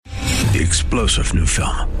The explosive new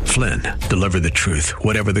film, Flynn, deliver the truth,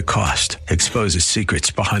 whatever the cost, exposes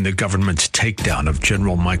secrets behind the government's takedown of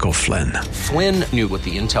General Michael Flynn. Flynn knew what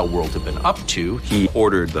the intel world had been up to. He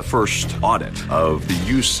ordered the first audit of the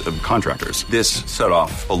use of contractors. This set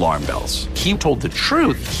off alarm bells. He told the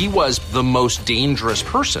truth. He was the most dangerous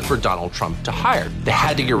person for Donald Trump to hire. They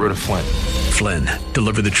had to get rid of Flynn. Flynn,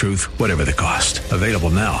 deliver the truth, whatever the cost. Available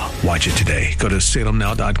now. Watch it today. Go to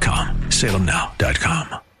salemnow.com.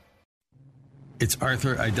 salemnow.com. It's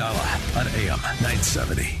Arthur Aidala on AM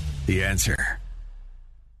 970. The Answer.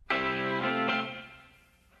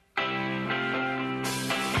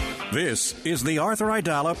 This is the Arthur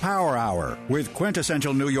Aidala Power Hour with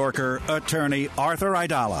quintessential New Yorker, attorney Arthur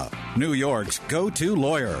Aidala, New York's go-to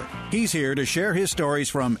lawyer. He's here to share his stories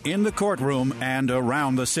from in the courtroom and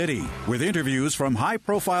around the city, with interviews from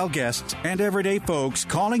high-profile guests and everyday folks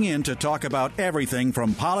calling in to talk about everything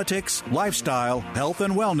from politics, lifestyle, health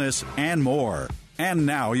and wellness, and more. And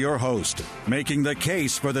now your host, making the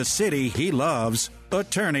case for the city he loves,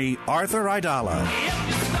 attorney Arthur Aidala.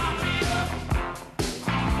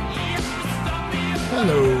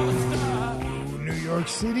 Hello, New York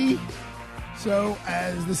City. So,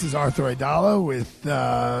 as this is Arthur Aidala with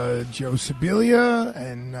Joe Sibilia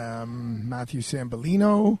and Matthew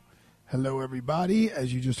Sambolino. Hello, everybody.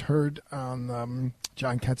 As you just heard on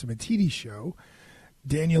John Catsimatidis' show,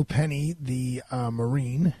 Daniel Penny, the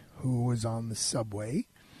Marine who was on the subway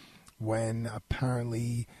when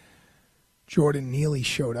apparently Jordan Neely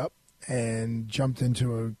showed up and jumped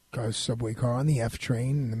into a subway car on the F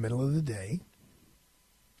train in the middle of the day.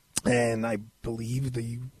 And I believe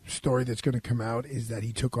the story that's going to come out is that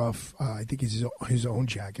he took off, I think it's his own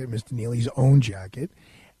jacket, Mr. Neely's own jacket,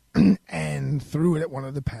 and threw it at one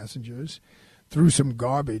of the passengers, threw some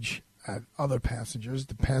garbage at other passengers.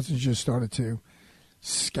 The passengers started to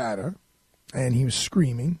scatter, and he was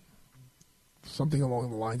screaming something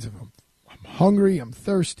along the lines of, I'm hungry, I'm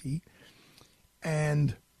thirsty.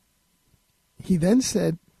 And he then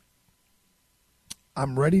said,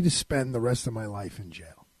 I'm ready to spend the rest of my life in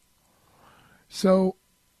jail. So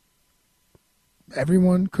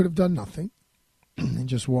everyone could have done nothing and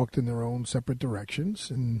just walked in their own separate directions.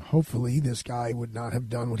 And hopefully this guy would not have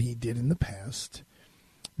done what he did in the past,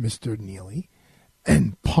 Mr. Neely,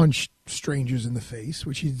 and punched strangers in the face,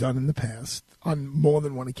 which he's done in the past on more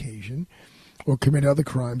than one occasion, or commit other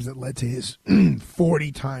crimes that led to his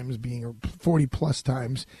 40 plus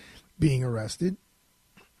times being arrested.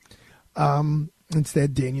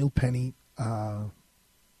 Instead, Daniel Penny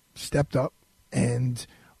stepped up and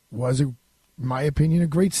was, in my opinion, a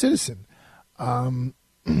great citizen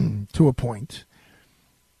to a point.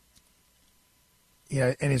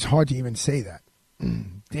 Yeah, and it's hard to even say that.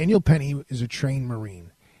 Daniel Penny is a trained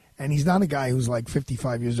Marine, and he's not a guy who's like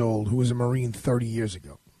 55 years old who was a Marine 30 years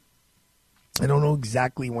ago. I don't know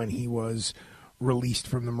exactly when he was released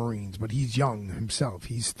from the Marines, but he's young himself.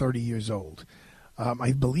 He's 30 years old.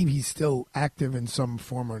 I believe he's still active in some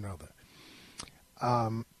form or another.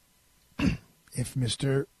 If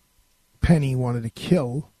Mr. Penny wanted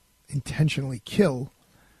to intentionally kill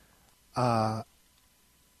Mr.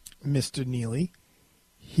 Neely,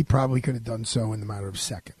 he probably could have done so in the matter of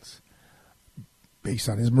seconds based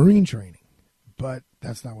on his Marine training. But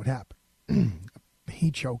that's not what happened.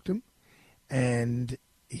 He choked him, and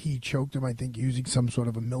he choked him, I think, using some sort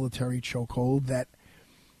of a military chokehold that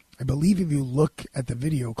I believe if you look at the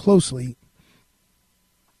video closely,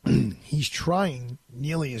 Penny is trying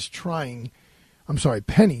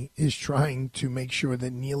to make sure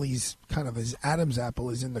that Neely's kind of his Adam's apple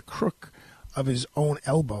is in the crook of his own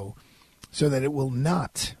elbow so that it will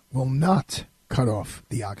not cut off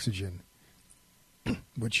the oxygen,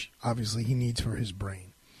 which obviously he needs for his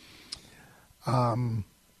brain.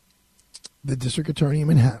 The district attorney in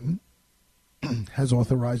Manhattan has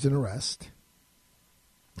authorized an arrest,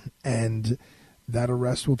 and that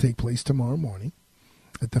arrest will take place tomorrow morning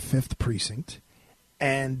at the 5th precinct.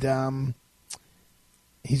 And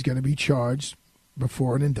he's going to be charged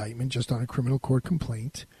before an indictment just on a criminal court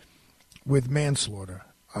complaint with manslaughter,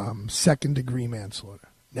 second-degree manslaughter.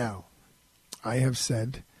 Now, I have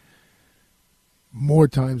said more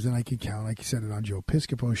times than I can count. I said it on Joe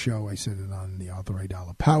Piscopo's show. I said it on the Arthur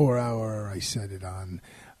Aidala Power Hour. I said it on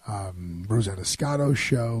Rosetta Scotto's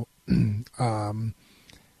show.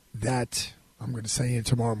 That I'm going to say it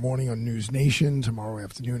tomorrow morning on News Nation, tomorrow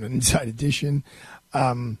afternoon on Inside Edition.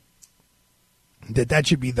 That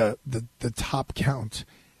should be the top count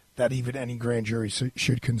that even any grand jury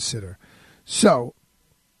should consider. So,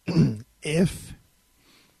 if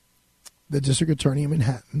the district attorney in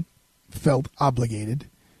Manhattan felt obligated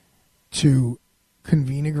to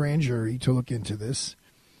convene a grand jury to look into this,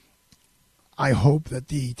 I hope that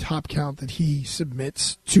the top count that he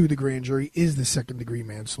submits to the grand jury is the second-degree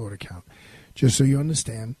manslaughter count. Just so you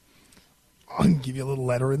understand, I'll give you a little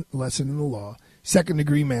lesson in the law.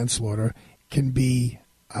 Second-degree manslaughter can be,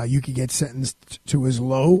 you can get sentenced to as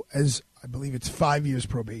low as, I believe it's 5 years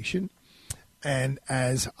probation, and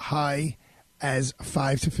as high as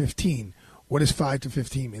 5 to 15. What does 5 to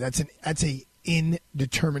 15 mean? That's a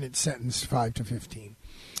indeterminate sentence, 5 to 15,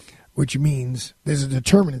 which means there's a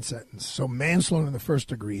determinate sentence. So manslaughter in the first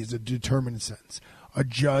degree is a determinate sentence. A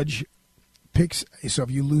judge picks, so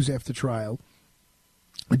if you lose after trial,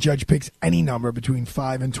 a judge picks any number between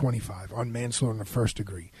 5 and 25 on manslaughter in the first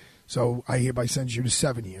degree. So I hereby sentence you to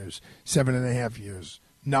 7 years, 7.5 years,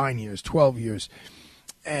 9 years, 12 years.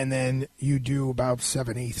 And then you do about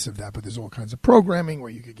 7/8 of that, but there's all kinds of programming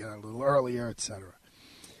where you could get out a little earlier, etc.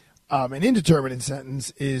 An indeterminate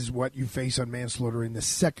sentence is what you face on manslaughter in the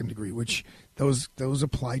second degree, which those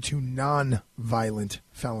apply to non-violent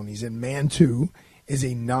felonies. And Man 2 is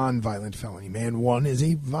a non-violent felony. Man 1 is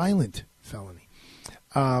a violent felony.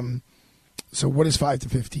 So what does 5 to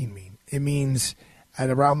 15 mean? It means at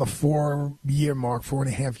around the 4-year mark,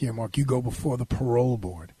 4.5-year mark, you go before the parole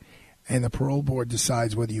board. And the parole board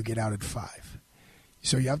decides whether you get out at 5.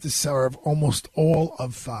 So you have to serve almost all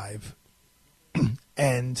of 5.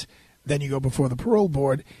 And then you go before the parole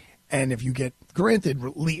board. And if you get granted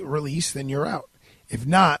release, then you're out. If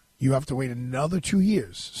not, you have to wait another 2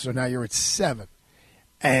 years. So now you're at 7.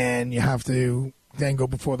 And you have to then go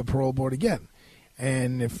before the parole board again.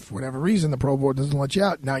 And if for whatever reason the parole board doesn't let you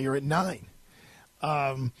out, now you're at 9.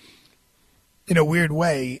 In a weird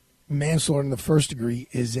way, manslaughter in the first degree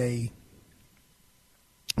is a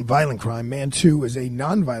violent crime. Man 2 is a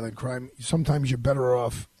non-violent crime. Sometimes you're better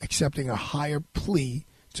off accepting a higher plea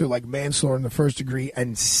to like manslaughter in the first degree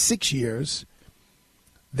and 6 years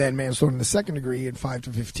than manslaughter in the second degree and 5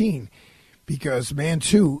 to 15. Because Man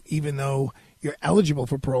 2, even though you're eligible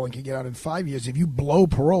for parole and can get out in 5 years, if you blow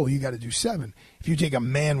parole, you got to do 7. If you take a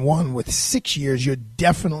Man 1 with 6 years, you're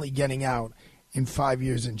definitely getting out in 5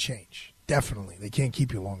 years and change. Definitely. They can't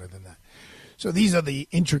keep you longer than that. So these are the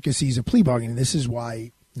intricacies of plea bargaining. This is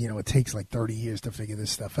why, it takes like 30 years to figure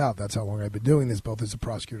this stuff out. That's how long I've been doing this, both as a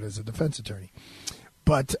prosecutor and as a defense attorney.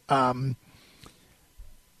 But a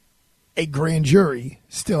grand jury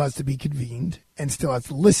still has to be convened and still has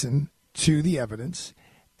to listen to the evidence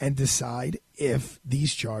and decide if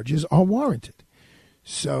these charges are warranted.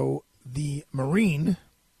 So the Marine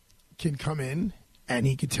can come in and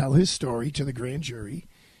he could tell his story to the grand jury.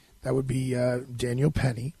 That would be Daniel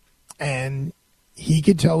Penny. And he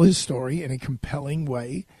could tell his story in a compelling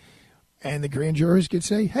way. And the grand jurors could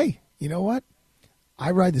say, hey, you know what?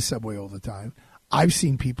 I ride the subway all the time. I've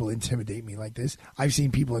seen people intimidate me like this. I've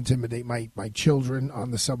seen people intimidate my children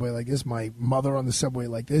on the subway like this, my mother on the subway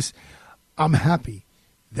like this. I'm happy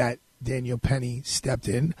that Daniel Penny stepped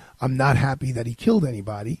in. I'm not happy that he killed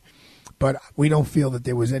anybody. But we don't feel that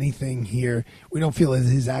there was anything here. We don't feel that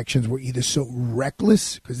his actions were either so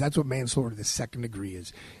reckless, because that's what manslaughter the second degree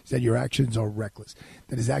is that your actions are reckless,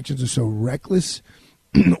 that his actions are so reckless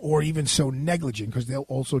or even so negligent, because they'll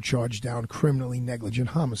also charge down criminally negligent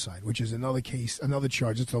homicide, which is another case, another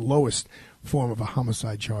charge. It's the lowest form of a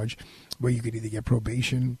homicide charge, where you could either get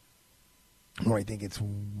probation, or I think it's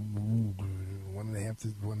 1.5 to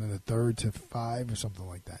 1 1/3 to 5 or something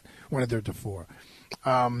like that, 1 1/3 to 4.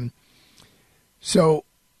 So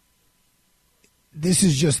this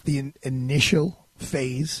is just the initial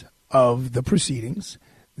phase of the proceedings.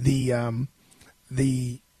 The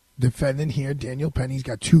defendant here, Daniel Penny's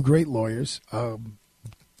got 2 great lawyers.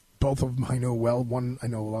 Both of them I know well. One I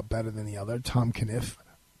know a lot better than the other. Tom Kniff,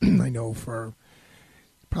 I know for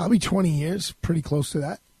probably 20 years, pretty close to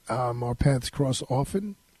that. Our paths cross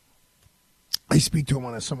often. I speak to him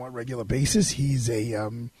on a somewhat regular basis. He's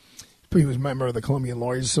he was a member of the Colombian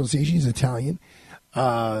Lawyers Association. He's Italian.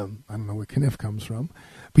 I don't know where Kniff comes from.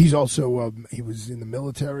 But he's also, he was in the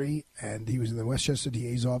military, and he was in the Westchester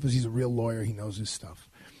DA's office. He's a real lawyer. He knows his stuff.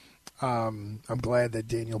 I'm glad that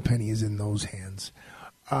Daniel Penny is in those hands.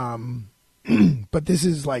 But this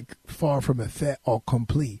is like far from a fait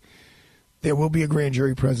accompli. There will be a grand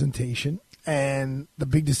jury presentation, and the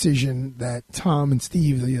big decision that Tom and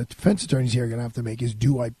Steve, the defense attorneys here, are going to have to make is,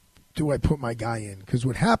 do I put my guy in? Because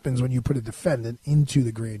what happens when you put a defendant into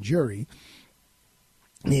the grand jury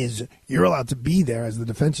is you're allowed to be there as the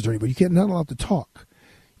defense attorney, but you're not allowed to talk.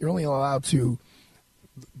 You're only allowed to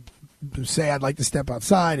say, I'd like to step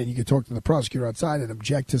outside, and you can talk to the prosecutor outside and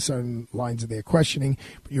object to certain lines of their questioning,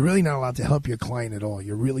 but you're really not allowed to help your client at all.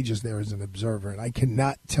 You're really just there as an observer, and I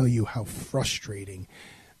cannot tell you how frustrating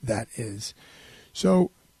that is.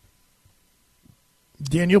 So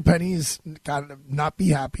Daniel Penny's got to not be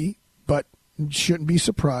happy, but shouldn't be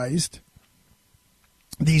surprised.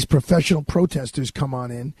 These professional protesters come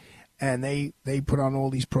on in, and they put on all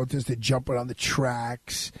these protests. They're jumping on the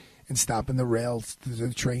tracks and stopping the rails,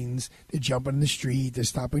 the trains. They're jumping in the street. They're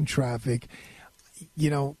stopping traffic.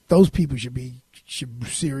 Those people should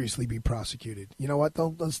seriously be prosecuted. You know what?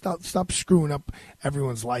 They'll stop screwing up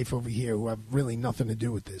everyone's life over here who have really nothing to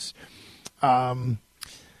do with this.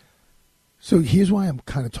 So here's why I'm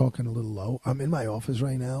kind of talking a little low. I'm in my office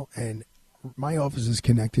right now, and my office is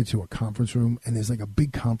connected to a conference room, and there's like a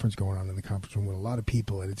big conference going on in the conference room with a lot of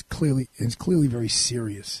people, and it's clearly very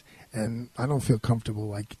serious. And I don't feel comfortable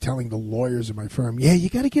like telling the lawyers of my firm, yeah, you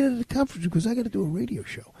got to get out of the conference room because I got to do a radio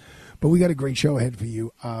show. But we got a great show ahead for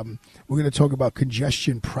you. We're going to talk about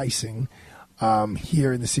congestion pricing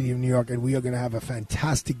here in the city of New York, and we are going to have a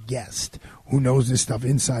fantastic guest who knows this stuff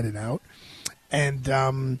inside and out.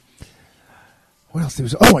 And what else?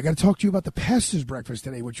 I got to talk to you about the pastor's breakfast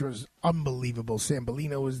today, which was unbelievable. Sam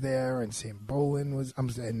Bellino was there, and Sam Bolin was,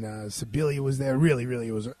 and Sibilia was there. Really,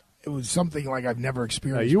 it was something like I've never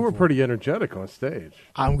experienced. You were before. pretty energetic on stage.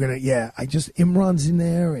 Imran's in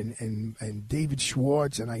there, and David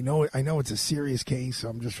Schwartz, and I know it's a serious case, so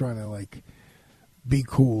I'm just trying to be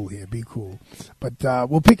cool here, be cool. But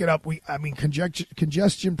we'll pick it up.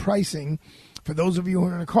 Congestion pricing. For those of you who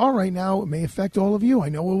are in a car right now, it may affect all of you. I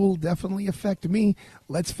know it will definitely affect me.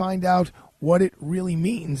 Let's find out what it really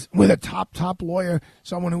means with a top lawyer,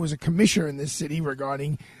 someone who was a commissioner in this city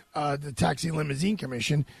regarding the Taxi Limousine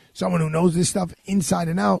Commission, someone who knows this stuff inside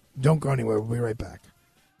and out. Don't go anywhere. We'll be right back.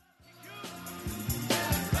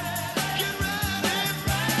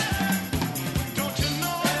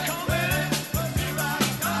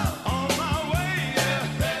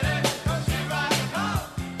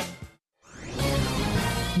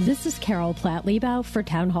 This is Carol Platt-Liebau for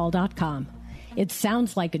Townhall.com. It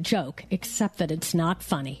sounds like a joke, except that it's not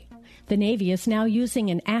funny. The Navy is now using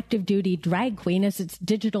an active-duty drag queen as its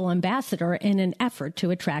digital ambassador in an effort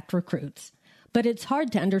to attract recruits. But it's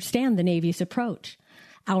hard to understand the Navy's approach.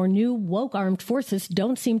 Our new woke armed forces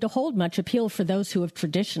don't seem to hold much appeal for those who have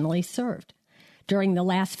traditionally served. During the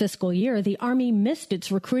last fiscal year, the Army missed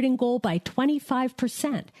its recruiting goal by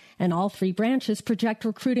 25%, and all three branches project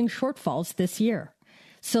recruiting shortfalls this year.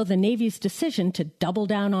 So the Navy's decision to double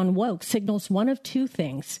down on woke signals one of two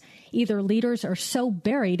things. Either leaders are so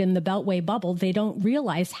buried in the Beltway bubble they don't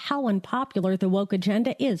realize how unpopular the woke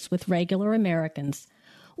agenda is with regular Americans.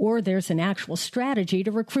 Or there's an actual strategy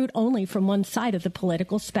to recruit only from one side of the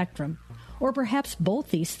political spectrum. Or perhaps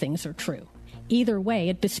both these things are true. Either way,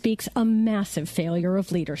 it bespeaks a massive failure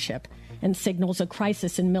of leadership and signals a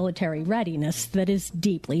crisis in military readiness that is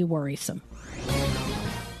deeply worrisome.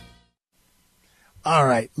 All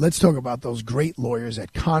right, let's talk about those great lawyers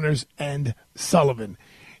at Connors and Sullivan.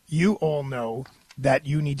 You all know that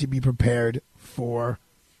you need to be prepared for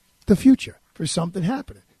the future, for something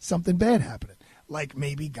happening, something bad happening. Like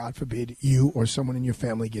maybe, God forbid, you or someone in your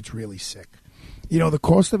family gets really sick. The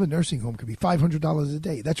cost of a nursing home could be $500 a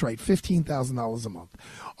day. That's right, $15,000 a month.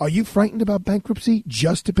 Are you frightened about bankruptcy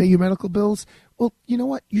just to pay your medical bills? Well, you know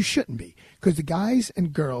what? You shouldn't be. Because the guys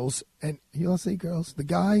and girls, and you'll say girls, the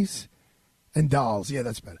guys and dolls. Yeah,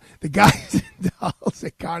 that's better. The guys and dolls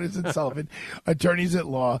at Connors and Sullivan, attorneys at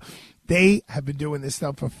law, they have been doing this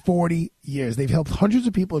stuff for 40 years. They've helped hundreds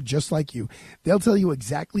of people just like you. They'll tell you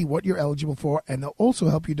exactly what you're eligible for, and they'll also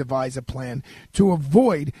help you devise a plan to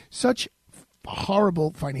avoid such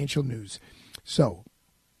horrible financial news. So,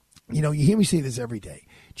 you hear me say this every day.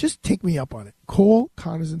 Just take me up on it. Call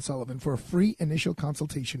Connors and Sullivan for a free initial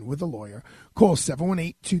consultation with a lawyer. Call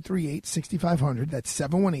 718-238-6500. That's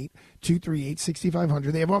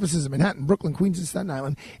 718-238-6500. They have offices in Manhattan, Brooklyn, Queens, and Staten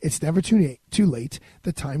Island. It's never too late.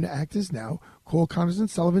 The time to act is now. Call Connors and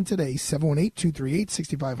Sullivan today,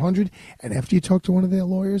 718-238-6500. And after you talk to one of their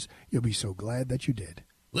lawyers, you'll be so glad that you did.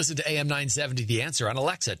 Listen to AM 970 The Answer on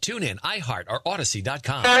Alexa, TuneIn, iHeart, or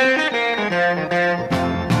Odyssey.com.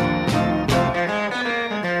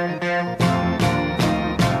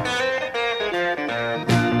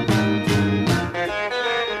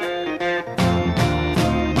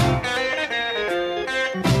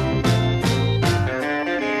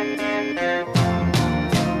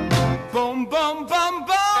 Boom, boom, boom,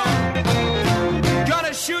 boom.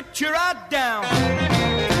 Gonna shoot you right down.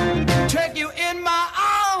 Take you in my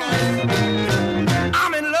arms.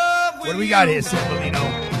 I'm in love with you. What do we got here, Sam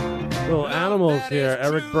Bellino? Little animals here.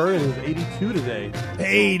 Eric Burdon is 82 today.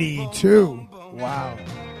 82. Wow.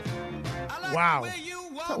 Wow. That's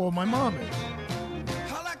how old my mom is.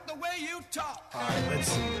 I like the way you talk. All right,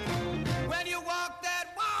 let's see. When you walk that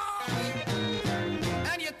walk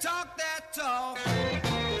and you talk that talk.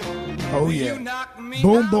 Oh, yeah.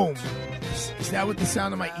 Boom, boom. Is that what the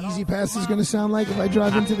sound of my Easy Pass is going to sound like if I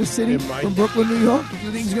drive into the city from Brooklyn, New York?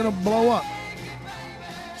 The thing's going to blow up.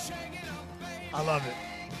 I love it.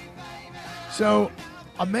 So,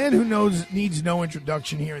 a man who needs no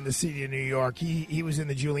introduction here in the city of New York. He was in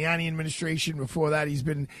the Giuliani administration. Before that, he's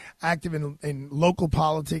been active in local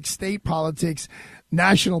politics, state politics,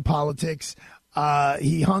 national politics.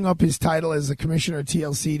 He hung up his title as a commissioner at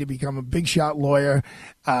TLC to become a big shot lawyer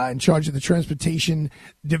in charge of the transportation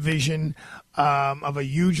division of a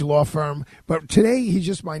huge law firm. But today, he's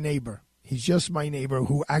just my neighbor. He's just my neighbor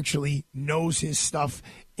who actually knows his stuff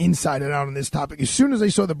inside and out on this topic. As soon as I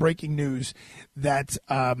saw the breaking news that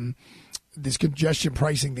this congestion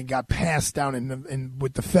pricing thing got passed down in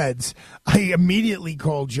with the feds, I immediately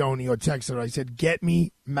called Joni or texted her. I said, "Get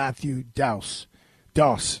me Matthew Doss,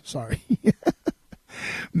 sorry."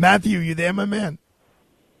 Matthew, you there, my man?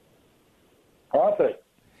 Perfect.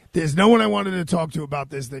 There's no one I wanted to talk to about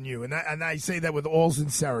this than you, and I say that with all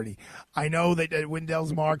sincerity. I know that at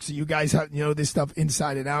Windell's Marks, you guys have this stuff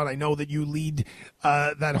inside and out. I know that you lead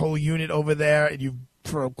that whole unit over there, and you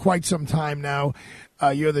for quite some time now.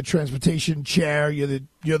 You're the transportation chair. You're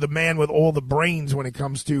the man with all the brains when it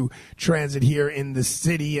comes to transit here in the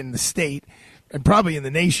city and the state, and probably in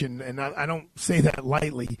the nation. And I don't say that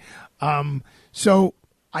lightly. So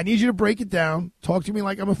I need you to break it down. Talk to me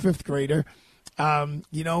like I'm a fifth grader.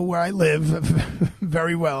 You know where I live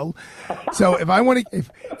very well. So if I want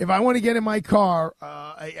to get in my car,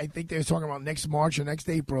 I think they're talking about next March or next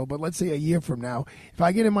April, but let's say a year from now, if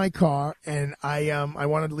I get in my car and I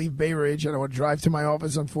want to leave Bay Ridge and I want to drive to my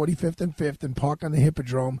office on 45th and 5th and park on the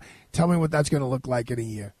Hippodrome, tell me what that's going to look like in a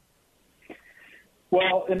year.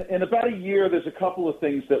 Well, in about a year, there's a couple of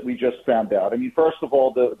things that we just found out. I mean, first of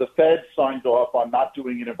all, the Fed signed off on not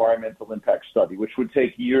doing an environmental impact study, which would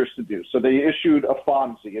take years to do. So they issued a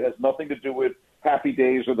FONSI. It has nothing to do with Happy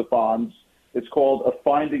Days or the bonds. It's called a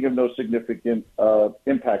finding of no significant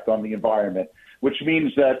impact on the environment, which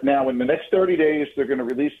means that now in the next 30 days, they're going to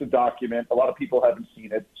release the document. A lot of people haven't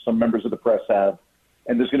seen it. Some members of the press have.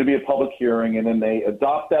 And there's going to be a public hearing, and then they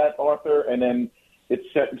adopt that, Arthur, and then it's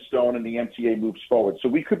set in stone and the MTA moves forward. So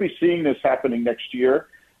we could be seeing this happening next year.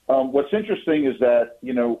 What's interesting is that,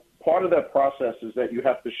 part of that process is that you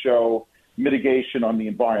have to show mitigation on the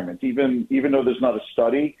environment. Even though there's not a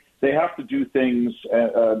study, they have to do things,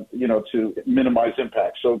 to minimize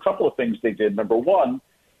impact. So a couple of things they did. Number one,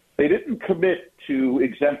 they didn't commit to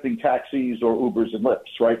exempting taxis or Ubers and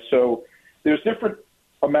Lyfts, right? So there's different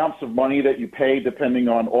amounts of money that you pay depending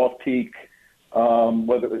on off-peak,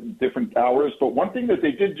 whether different hours. But one thing that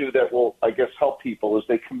they did do that will, I guess, help people is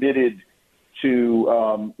they committed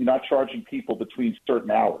to not charging people between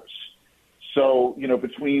certain hours. So,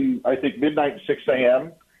 between, I think, midnight and 6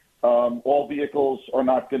 a.m., all vehicles are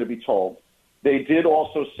not going to be tolled. They did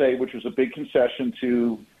also say, which was a big concession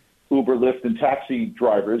to Uber, Lyft, and taxi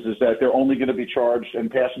drivers, is that they're only going to be charged, and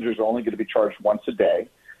passengers are only going to be charged once a day.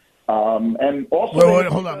 And also,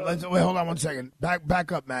 hold on 1 second.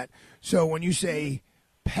 Back up, Matt. So when you say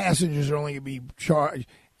passengers are only going to be charged,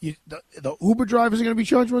 the Uber drivers are going to be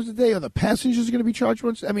charged once a day, or the passengers are going to be charged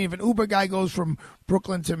once? I mean, if an Uber guy goes from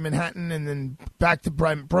Brooklyn to Manhattan and then back to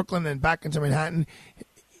Brooklyn and back into Manhattan,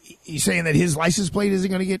 he's saying that his license plate isn't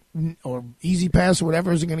going to get, or Easy Pass or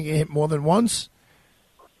whatever, isn't going to get hit more than once?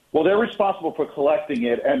 Well, they're responsible for collecting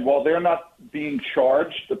it, and while they're not being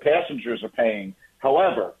charged, the passengers are paying.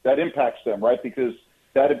 However, that impacts them, right? Because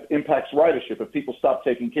that impacts ridership. If people stop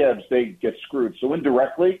taking cabs, they get screwed. So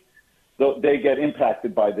indirectly, they get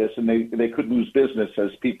impacted by this, and they could lose business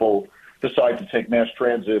as people decide to take mass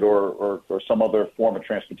transit or some other form of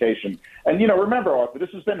transportation. And, remember, Arthur,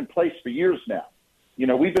 this has been in place for years now.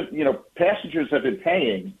 Passengers have been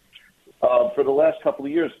paying for the last couple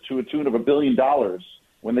of years to a tune of $1 billion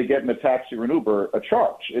when they get in a taxi or an Uber, a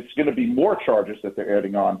charge. It's going to be more charges that they're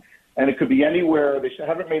adding on. And it could be anywhere, they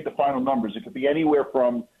haven't made the final numbers, it could be anywhere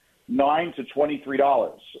from $9 to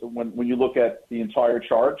 $23 when you look at the entire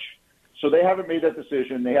charge. So they haven't made that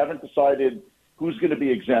decision. They haven't decided who's going to be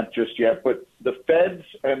exempt just yet. But the feds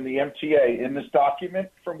and the MTA in this document,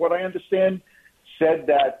 from what I understand, said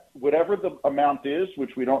that whatever the amount is,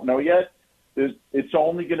 which we don't know yet, it's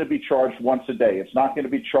only going to be charged once a day. It's not going to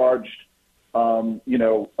be charged,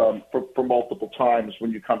 for multiple times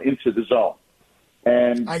when you come into the zone.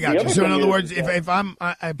 And I got you. So in other words, if I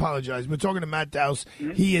apologize. We're talking to Matt Douse.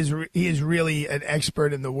 Mm-hmm. He is really an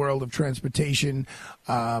expert in the world of transportation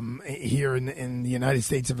here in the United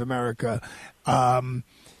States of America.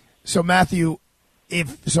 So Matthew,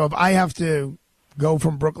 if I have to go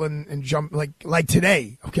from Brooklyn and jump like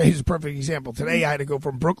today. Okay, here's a perfect example. Today I had to go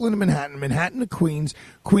from Brooklyn to Manhattan, Manhattan to Queens,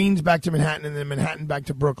 Queens back to Manhattan, and then Manhattan back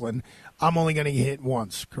to Brooklyn. I'm only going to get hit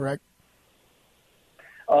once, correct?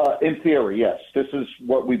 In theory, yes. This is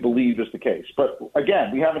what we believe is the case. But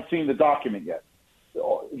again, we haven't seen the document yet.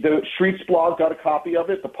 The Streets blog got a copy of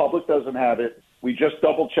it. The public doesn't have it. We just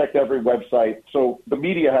double-checked every website. So the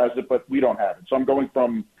media has it, but we don't have it. So I'm going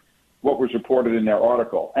from what was reported in their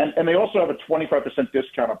article. And they also have a 25%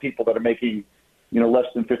 discount on people that are making, less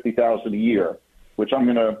than $50,000 a year, which I'm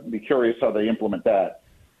going to be curious how they implement that.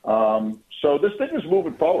 So this thing is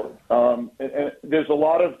moving forward. And there's a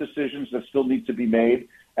lot of decisions that still need to be made.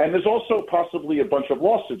 And there's also possibly a bunch of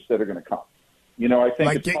lawsuits that are going to come. I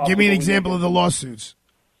think give me an example of the lawsuits.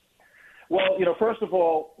 Well, first of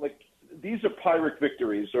all, these are Pyrrhic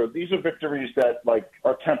victories, or these are victories that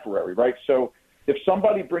are temporary, right? So if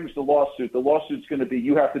somebody brings the lawsuit's going to be,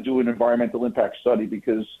 you have to do an environmental impact study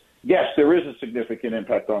because, yes, there is a significant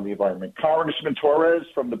impact on the environment. Congressman Torres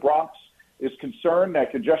from the Bronx is concerned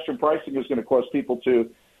that congestion pricing is going to cause people to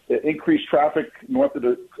increase traffic north of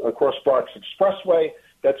the across Bronx Expressway.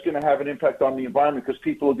 That's going to have an impact on the environment because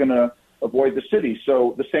people are going to avoid the city.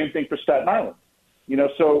 So the same thing for Staten Island.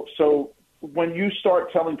 So when you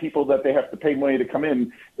start telling people that they have to pay money to come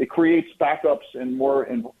in, it creates backups and more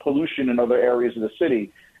pollution in other areas of the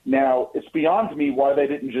city. Now, it's beyond me why they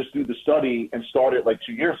didn't just do the study and start it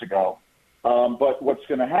 2 years ago. But what's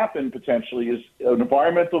going to happen potentially is an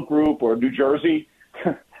environmental group or New Jersey,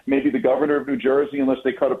 maybe the governor of New Jersey, unless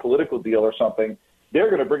they cut a political deal or something, they're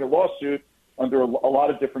going to bring a lawsuit under a lot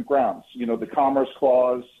of different grounds. The Commerce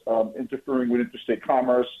Clause, interfering with interstate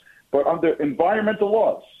commerce, but under environmental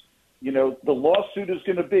laws. The lawsuit is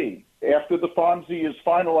going to be, after the FONSI is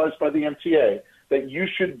finalized by the MTA, that you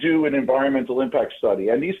should do an environmental impact study.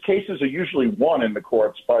 And these cases are usually won in the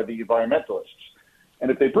courts by the environmentalists.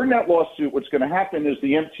 And if they bring that lawsuit, what's going to happen is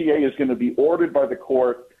the MTA is going to be ordered by the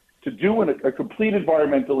court to do a complete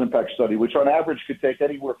environmental impact study, which on average could take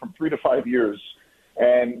anywhere from 3 to 5 years.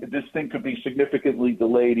 And this thing could be significantly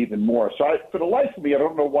delayed even more. So for the life of me, I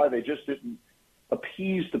don't know why they just didn't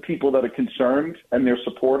appease the people that are concerned and their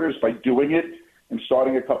supporters by doing it and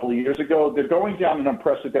starting a couple of years ago. They're going down an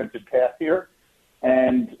unprecedented path here.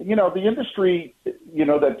 And, the industry,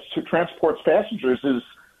 that transports passengers is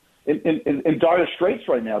in dire straits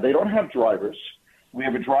right now. They don't have drivers. We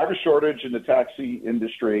have a driver shortage in the taxi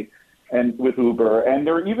industry and with Uber. And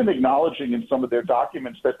they're even acknowledging in some of their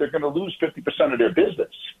documents that they're going to lose 50% of their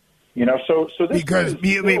business. So this because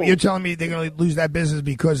you're telling me they're going to lose that business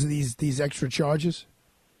because of these extra charges?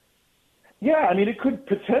 Yeah, it could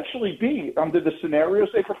potentially be under the scenarios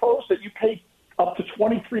they propose that you pay up to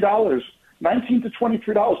 $23, $19 to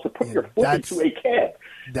 $23 to put your foot into a cab.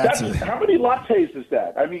 How many lattes is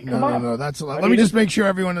that? Come on. No, that's a lot. Let me just make sure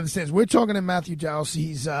everyone understands. We're talking to Matthew Dowse.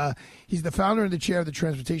 He's the founder and the chair of the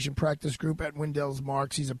Transportation Practice Group at Windell's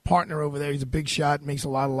Marks. He's a partner over there. He's a big shot, makes a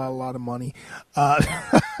lot of money. I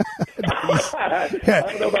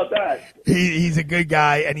don't know about that. He's a good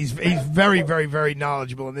guy, and he's very, very, very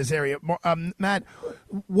knowledgeable in this area. Matt,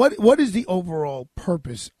 what is the overall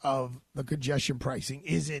purpose of the congestion pricing?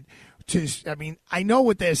 Is it I know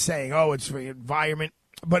what they're saying. Oh, it's for the environment.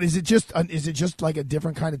 But is it just like a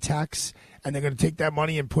different kind of tax, and they're going to take that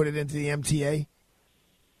money and put it into the MTA?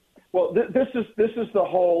 Well, this is the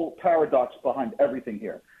whole paradox behind everything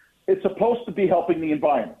here. It's supposed to be helping the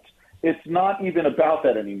environment. It's not even about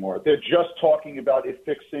that anymore. They're just talking about it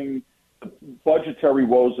fixing the budgetary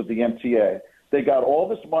woes of the MTA. They got all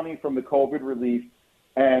this money from the COVID relief,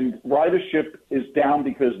 and ridership is down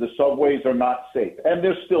because the subways are not safe, and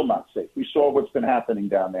they're still not safe. We saw what's been happening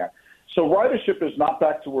down there. So ridership is not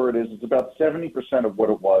back to where it is. It's about 70% of what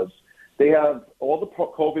it was. They have all the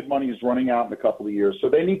COVID money is running out in a couple of years, so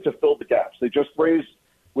they need to fill the gaps. They just raised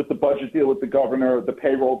with the budget deal with the governor, the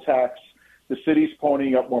payroll tax. The city's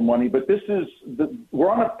ponying up more money, but we're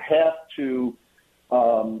on a path to,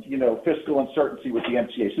 fiscal uncertainty with the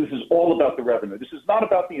MTA. So this is all about the revenue. This is not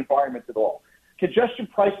about the environment at all. Congestion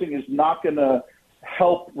pricing is not going to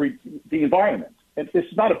help the environment. And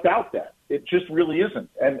it's not about that. It just really isn't.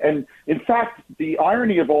 And in fact, the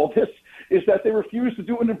irony of all this is that they refuse to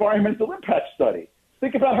do an environmental impact study.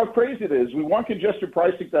 Think about how crazy it is. We want congestion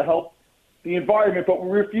pricing to help the environment, but we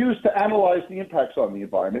refuse to analyze the impacts on the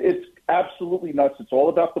environment. It's absolutely nuts. It's all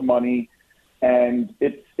about the money, and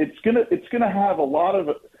it's gonna have a lot of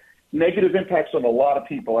negative impacts on a lot of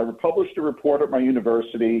people. I published a report at my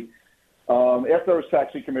university. After I was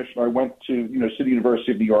taxi commissioner, I went to City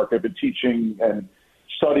University of New York. I've been teaching and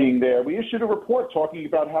studying there. We issued a report talking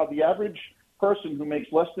about how the average person who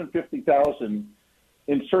makes less than $50,000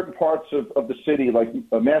 in certain parts of the city, like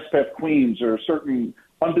Maspeth, Queens, or certain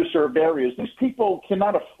underserved areas, these people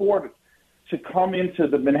cannot afford to come into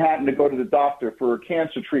the Manhattan to go to the doctor for a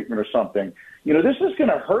cancer treatment or something. You know, this is going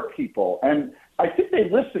to hurt people. And I think they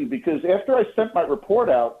listened, because after I sent my report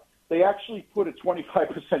out, they actually put a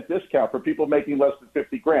 25% discount for people making less than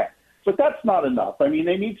 $50,000. But that's not enough. I mean,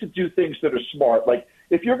 they need to do things that are smart. Like,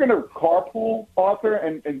 if you're going to carpool, Arthur,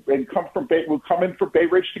 and we'll come in for Bay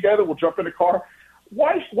Ridge together, we'll jump in a car.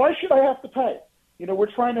 Why should I have to pay? You know,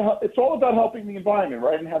 we're trying to help. It's all about helping the environment,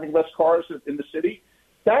 right, and having less cars in the city.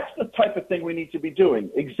 That's the type of thing we need to be doing,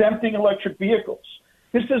 exempting electric vehicles.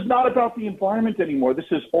 This is not about the environment anymore.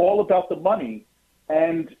 This is all about the money.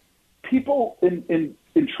 And people in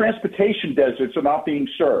transportation deserts are not being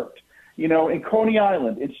served. You know, in Coney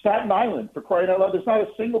Island, in Staten Island, for crying out loud, there's not a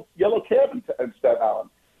single yellow cab in Staten Island.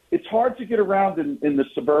 It's hard to get around in the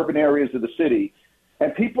suburban areas of the city,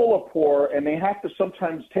 and people are poor, and they have to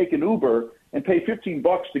sometimes take an Uber and pay $15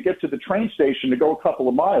 to get to the train station to go a couple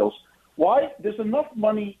of miles. Why? There's enough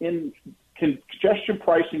money in congestion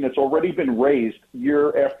pricing that's already been raised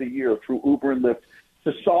year after year through Uber and Lyft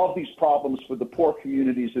to solve these problems for the poor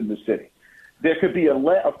communities in the city. There could be a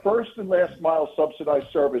first and last mile subsidized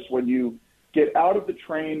service when you get out of the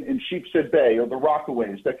train in Sheepshead Bay or the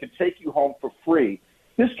Rockaways that could take you home for free.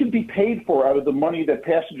 This can be paid for out of the money that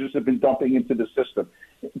passengers have been dumping into the system.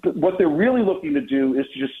 But what they're really looking to do is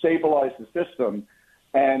to just stabilize the system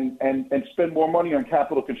and spend more money on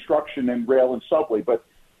capital construction and rail and subway. But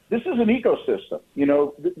this is an ecosystem. You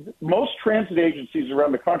know, most transit agencies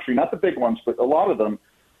around the country, not the big ones, but a lot of them,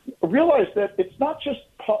 realize that it's not just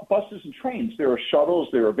buses and trains. There are shuttles,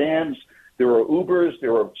 there are vans, there are Ubers,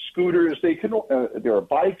 there are scooters, there are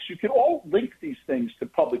bikes. You can all link these things to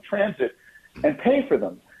public transit and pay for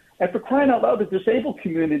them. And for crying out loud, the disabled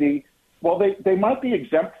community, while they might be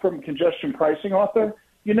exempt from congestion pricing, Arthur,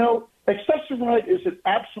 you know, Accessoride is an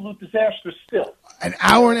absolute disaster still. An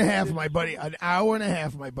hour and a half, my buddy had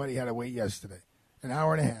to wait yesterday. An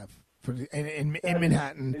hour and a half. In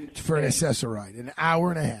Manhattan for an Accessoride, an hour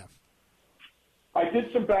and a half. I did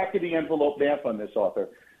some back-of-the-envelope math on this, Arthur.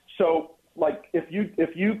 So, like, if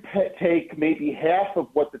you take maybe half of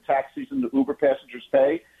what the taxis and the Uber passengers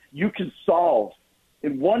pay, you can solve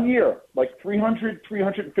in 1 year, like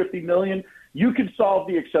 $350 million. You can solve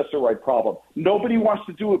the Accessoride problem. Nobody wants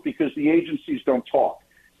to do it because the agencies don't talk.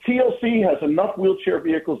 TLC has enough wheelchair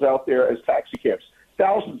vehicles out there as taxi cabs,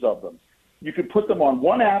 thousands of them. You can put them on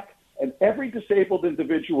one app, and every disabled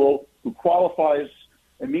individual who qualifies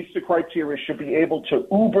and meets the criteria should be able to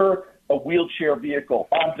Uber a wheelchair vehicle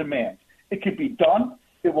on demand. It could be done.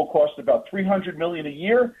 It will cost about $300 million a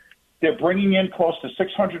year. They're bringing in close to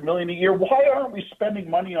 $600 million a year. Why aren't we spending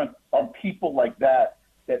money on people like that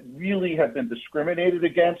really have been discriminated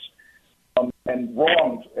against and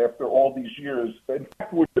wronged after all these years? In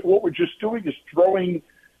fact, what we're just doing is throwing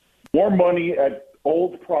more money at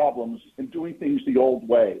old problems and doing things the old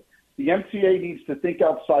way. The MTA needs to think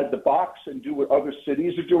outside the box and do what other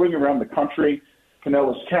cities are doing around the country.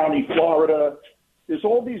 Pinellas County, Florida. There's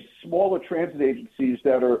all these smaller transit agencies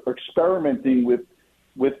that are experimenting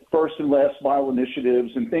with first and last mile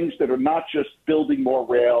initiatives and things that are not just building more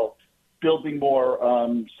rail, building more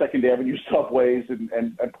Second Avenue subways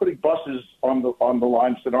and putting buses on the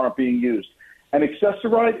lines that aren't being used. And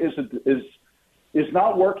Accessoride is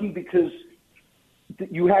not working because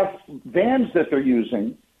you have vans that they're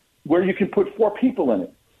using where you can put 4 people in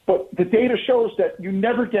it. But the data shows that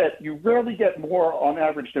you rarely get more on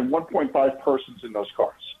average than 1.5 persons in those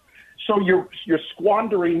cars. So you're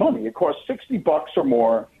squandering money. It costs $60 or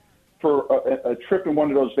more for a trip in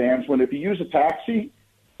one of those vans, when if you use a taxi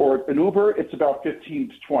or an Uber, it's about 15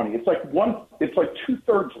 to 20. It's like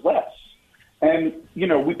 2/3 less. And, you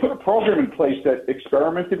know, we put a program in place that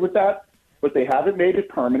experimented with that, but they haven't made it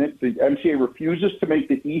permanent. The MTA refuses to make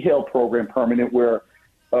the e-hail program permanent, where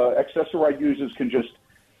Accessoride users can just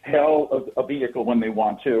hail a vehicle when they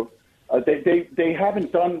want to. They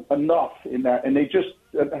haven't done enough in that, and they just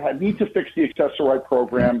need to fix the Accessoride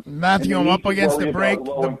program. Matthew, I'm up against the break.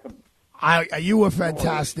 You were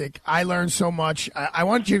fantastic. I learned so much. I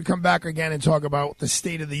want you to come back again and talk about the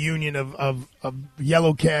state of the union of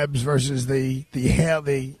yellow cabs versus the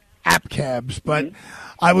app cabs. But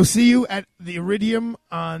I will see you at the Iridium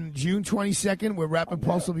on June 22nd, where Rapid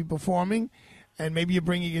Pulse will be performing. And maybe you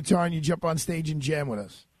bring your guitar and you jump on stage and jam with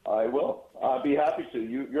us. I will. I'll be happy to.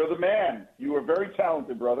 You're the man. You are very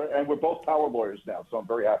talented, brother. And we're both power lawyers now, so I'm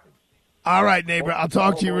very happy. All right, neighbor. I'll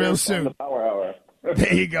talk to you real soon. The Power Hour.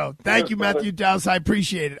 There you go. Thank you, Matthew Dowse. I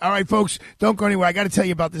appreciate it. All right, folks, don't go anywhere. I got to tell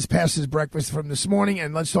you about this pastor's breakfast from this morning,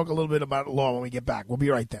 and let's talk a little bit about law when we get back. We'll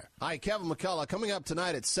be right there. Hi, Kevin McCullough. Coming up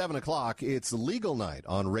tonight at 7 o'clock, it's Legal Night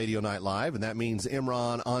on Radio Night Live, and that means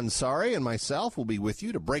Imran Ansari and myself will be with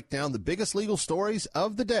you to break down the biggest legal stories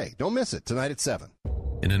of the day. Don't miss it, tonight at 7.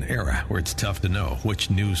 In an era where it's tough to know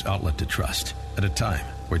which news outlet to trust, at a time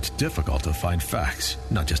where it's difficult to find facts,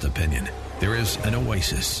 not just opinion, there is an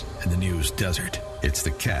oasis in the news desert. It's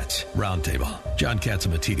the Katz Roundtable. John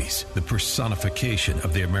Katzimatidis, the personification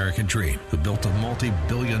of the American dream, who built a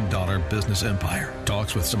multi-billion-dollar business empire,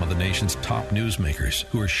 talks with some of the nation's top newsmakers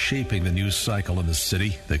who are shaping the news cycle in the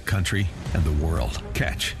city, the country, and the world.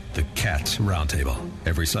 Catch the Katz Roundtable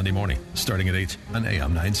every Sunday morning, starting at 8 on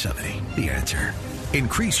AM 970. The Answer.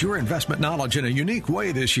 Increase your investment knowledge in a unique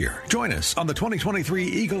way this year. Join us on the 2023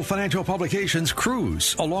 Eagle Financial Publications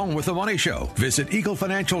Cruise, along with The Money Show. Visit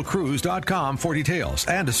EagleFinancialCruise.com for details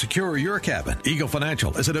and to secure your cabin. Eagle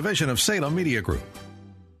Financial is a division of Salem Media Group.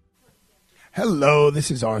 Hello,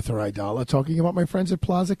 this is Arthur Aidala talking about my friends at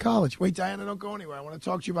Plaza College. Wait, Diana, don't go anywhere. I want to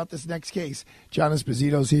talk to you about this next case. John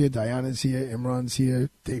Esposito's here, Diana's here, Imran's here,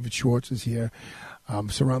 David Schwartz is here.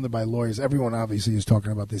 Surrounded by lawyers. Everyone obviously is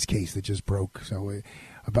talking about this case that just broke. So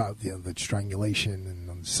about the strangulation and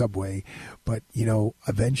on the subway. But,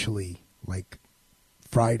 eventually, like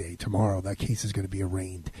Friday, tomorrow, that case is going to be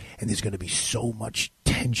arraigned. And there's going to be so much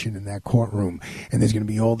tension in that courtroom. And there's going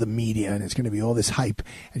to be all the media and it's going to be all this hype.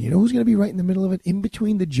 And you know who's going to be right in the middle of it? In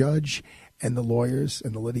between the judge and the lawyers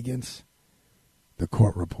and the litigants? The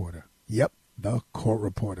court reporter. Yep, the court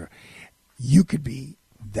reporter. You could be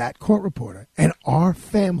that court reporter, and our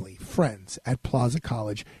family, friends at Plaza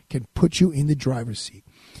College can put you in the driver's seat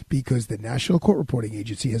because the National Court Reporting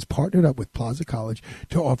Agency has partnered up with Plaza College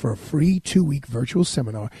to offer a free 2-week virtual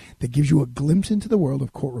seminar that gives you a glimpse into the world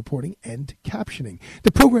of court reporting and captioning.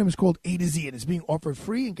 The program is called A to Z and is being offered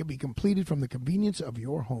free and can be completed from the convenience of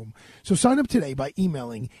your home. So sign up today by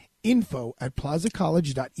emailing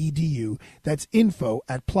info@plazacollege.edu. That's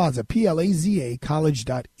info@plaza, Plaza,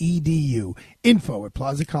 college.edu.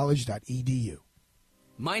 info@plazacollege.edu.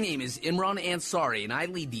 My name is Imran Ansari, and I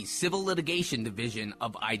lead the Civil Litigation Division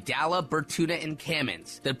of Aidala, Bertuna, and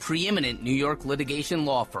Kamins, the preeminent New York litigation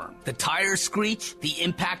law firm. The tires screech, the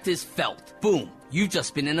impact is felt. Boom. You've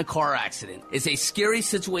just been in a car accident. It's a scary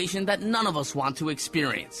situation that none of us want to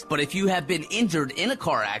experience. But if you have been injured in a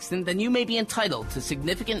car accident, then you may be entitled to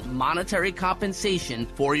significant monetary compensation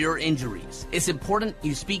for your injuries. It's important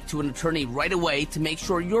you speak to an attorney right away to make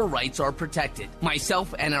sure your rights are protected.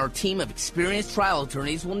 Myself and our team of experienced trial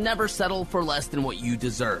attorneys will never settle for less than what you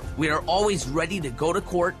deserve. We are always ready to go to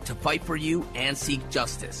court to fight for you and seek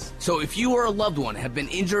justice. So if you or a loved one have been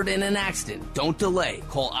injured in an accident, don't delay.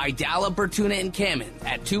 Call Aidala, Bertuna, and Kamins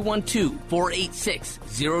at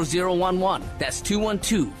 212-486-0011. That's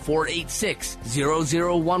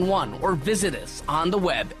 212-486-0011. Or visit us on the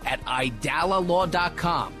web at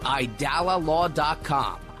idalalaw.com.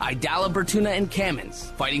 idalalaw.com. Aidala, Bertuna, and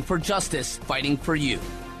Kamins. Fighting for justice, fighting for you.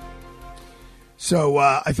 So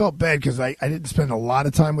I felt bad because I didn't spend a lot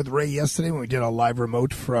of time with Ray yesterday when we did our live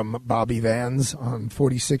remote from Bobby Vans on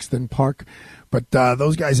 46th and Park. But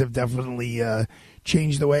those guys have definitely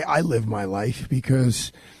changed the way I live my life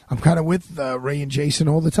because I'm kind of with Ray and Jason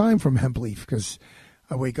all the time from Hempleaf because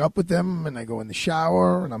I wake up with them and I go in the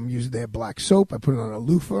shower and I'm using their black soap. I put it on a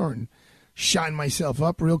loofah and shine myself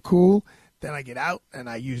up real cool. Then I get out and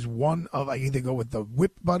I use I either go with the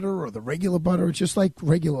whipped butter or the regular butter. It's just like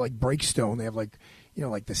regular, like Breakstone. They have like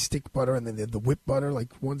the stick butter and then they have the whipped butter.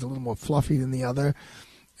 Like one's a little more fluffy than the other.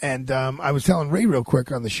 And I was telling Ray real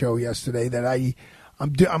quick on the show yesterday that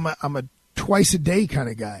I'm a twice a day kind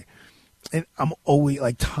of guy. And I'm always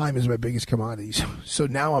like time is my biggest commodity. So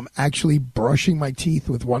now I'm actually brushing my teeth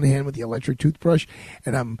with one hand with the electric toothbrush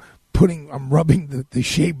and I'm rubbing the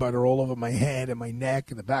shea butter all over my head and my neck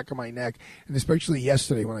and the back of my neck. And especially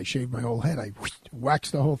yesterday when I shaved my whole head, I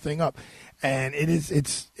waxed the whole thing up. And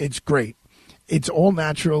it's great. It's all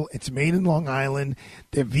natural. It's made in Long Island.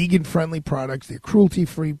 They're vegan-friendly products. They're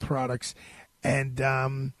cruelty-free products.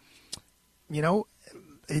 And,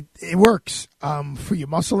 it works. For your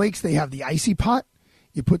muscle aches, they have the Icy Pot.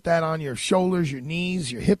 You put that on your shoulders, your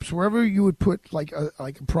knees, your hips, wherever you would put like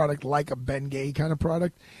a product like a Bengay kind of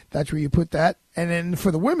product. That's where you put that. And then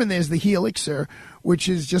for the women, there's the Helixer, which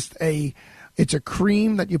is just it's a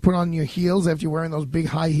cream that you put on your heels after you're wearing those big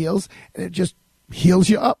high heels, and it just heals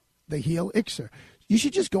you up. The Helixer. You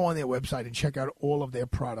should just go on their website and check out all of their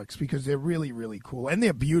products because they're really, really cool. And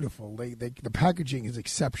they're beautiful. The packaging is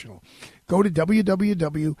exceptional. Go to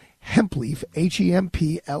www.hempleaf,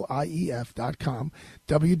 HEMPLIEF.com,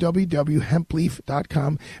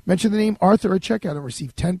 www.hempleaf.com. Mention the name Arthur at checkout and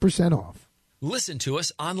receive 10% off. Listen to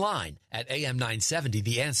us online at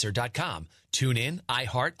am970theanswer.com. Tune in,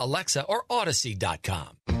 iHeart, Alexa, or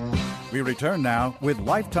Odyssey.com. We return now with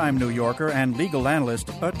lifetime New Yorker and legal analyst,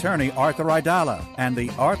 attorney Arthur Aidala, and the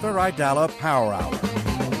Arthur Aidala Power Hour.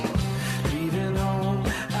 Leaving home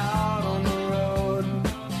out on the road.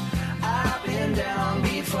 I've been down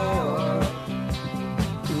before.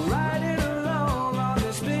 Riding alone on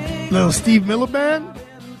this big Little Steve Miller Band?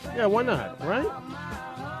 Yeah, why not, right?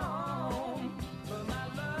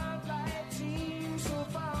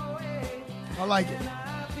 I like it.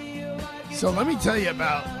 So let me tell you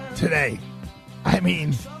about today. I mean,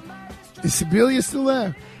 is Sibilia still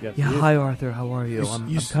there? Yes, Yeah, hi Arthur. How are you? You- I'm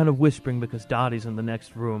you- kind of whispering because Dottie's in the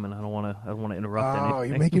next room, and I don't want to interrupt anything. Oh,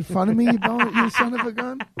 you're making fun of me, you son of a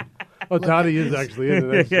gun? Oh, Dottie is actually in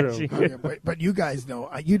the next Yeah, room. she- Okay, but you guys know,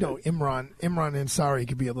 Imran Ansari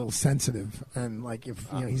could be a little sensitive, and like if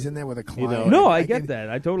he's in there with a client. No, I get that.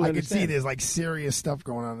 I totally I can see understand. there's like serious stuff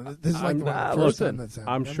going on. This is like I'm, one of the first time listen, that's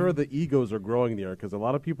happened. I'm sure the egos are growing there because a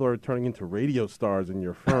lot of people are turning into radio stars in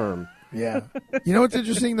your firm. Yeah. You know what's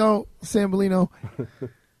interesting though, Sambolino?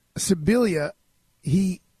 Sibilia,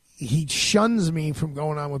 he shuns me from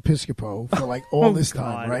going on with Piscopo for like all this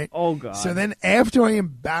time, God. right? Oh, God. So then after I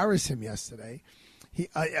embarrass him yesterday,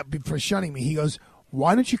 for shunning me, he goes,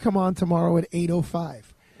 "Why don't you come on tomorrow at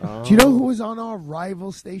 8:05?" Oh. Do you know who was on our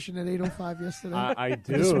rival station at 8:05 yesterday? I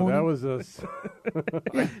This do. morning? That was a.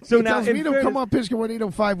 So now, tells me in to fairness- come on Pisco at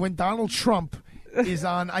 8:05 when Donald Trump is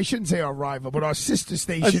on. I shouldn't say our rival, but our sister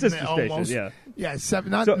station. sister station, almost. yeah. Yeah,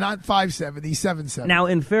 not 570, 770. Now,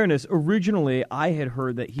 in fairness, originally I had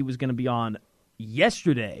heard that he was going to be on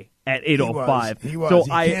yesterday at 8:05. He was. So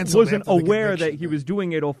He I canceled wasn't after the aware that conviction. he was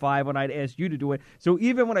doing 8:05 when I'd asked you to do it. So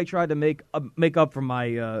even when I tried to make up for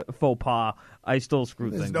my faux pas, I still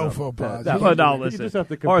screwed There's things no up. faux pas. But You no, you listen, just have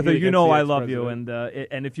to compete Arthur, you against know the I love you, ex-president.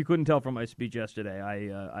 and if you couldn't tell from my speech yesterday,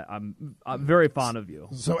 I'm very fond of you.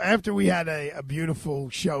 So after we had a beautiful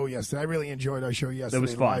show yesterday, I really enjoyed our show yesterday.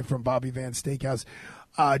 was fun. Live from Bobby Van Steakhouse.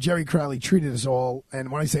 Jerry Crowley treated us all,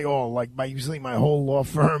 and when I say all, like by usually my whole law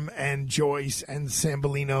firm, and Joyce, and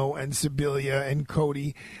Sambolino, and Sibilia, and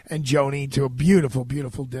Cody, and Joni, to a beautiful,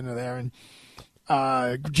 beautiful dinner there. And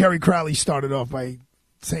Jerry Crowley started off by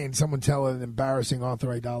saying, "Someone tell an embarrassing Arthur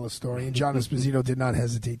Aidala story," and John Esposito did not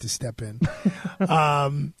hesitate to step in.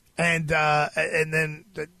 And then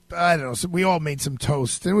I don't know. So we all made some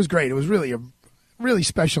toast, and it was great. It was really a really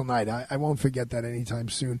special night. I won't forget that anytime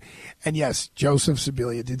soon. And yes, Joseph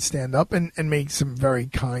Sibilia did stand up and make some very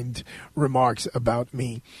kind remarks about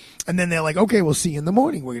me. And then they're like, "Okay, we'll see you in the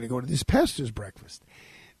morning. We're going to go to this pastor's breakfast."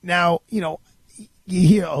 Now, you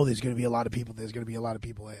hear, "Oh, there's going to be a lot of people. There's going to be a lot of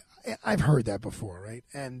people there." I've heard that before, right?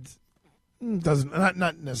 And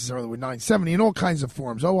not necessarily with 970 in all kinds of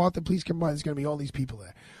forms. "Oh, Arthur, please come by. There's going to be all these people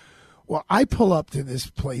there." Well, I pull up to this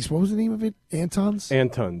place. What was the name of it? Anton's?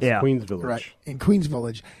 Yeah. Queens Village. Right, in Queens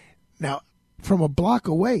Village. Now, from a block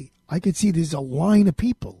away, I could see there's a line of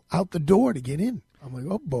people out the door to get in. I'm like,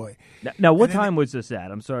 oh, boy. Now what time was this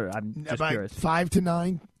at? I'm sorry, I'm just About curious. 5 to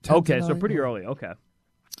 9. 10 Okay, to so 9, pretty yeah. early. Okay.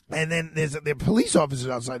 And then there are police officers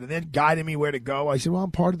outside, and they're guiding me where to go. I said, "Well,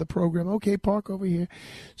 I'm part of the program." "Okay, park over here."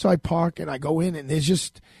 So I park, and I go in, and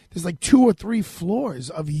there's like 2 or 3 floors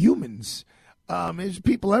of humans. There's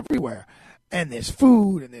people everywhere. And there's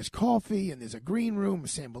food, and there's coffee, and there's a green room.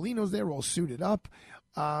 Sambolino's there, all suited up.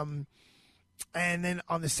 And then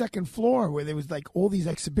on the second floor, where there was like all these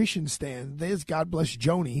exhibition stands, there's God Bless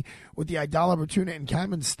Joni with the Aidala, Bertuna, and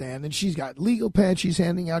Cameron stand. And she's got legal pads she's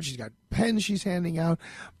handing out. She's got pens she's handing out,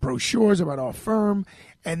 brochures about our firm.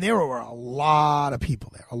 And there were a lot of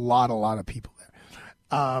people there, a lot of people there.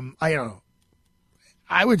 I don't know.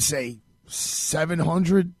 I would say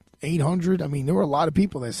 700, 800. I mean, there were a lot of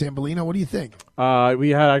people there. Sambolino, what do you think?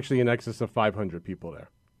 We had actually in excess of 500 people there.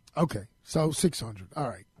 Okay, so 600. All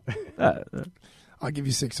right. I'll give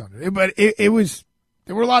you 600. But there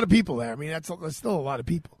were a lot of people there. I mean, that's still a lot of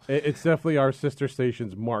people. It's definitely our sister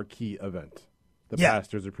station's marquee event, the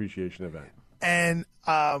Pastor's Appreciation event. And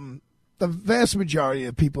the vast majority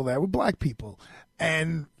of the people there were black people.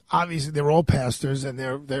 And obviously they're all pastors, and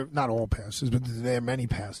they're not all pastors, but there are many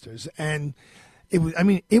pastors. And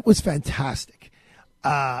it was fantastic.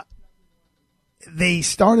 They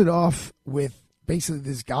started off with basically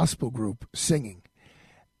this gospel group singing.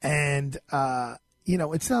 And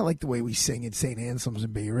it's not like the way we sing at St. Anselm's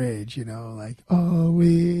in Bay Ridge, like, oh,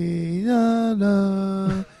 we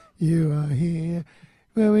know you are here,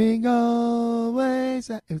 where we go, always.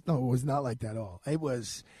 No, it was not like that at all. It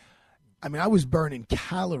was, I was burning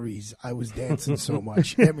calories. I was dancing so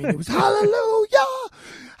much. It was hallelujah,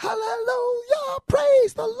 hallelujah,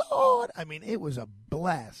 praise the Lord. It was a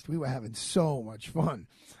blast. We were having so much fun.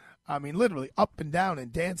 Literally up and down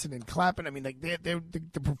and dancing and clapping.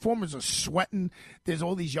 The performers are sweating. There's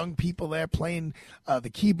all these young people there playing the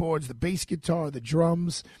keyboards, the bass guitar, the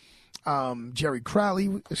drums. Jerry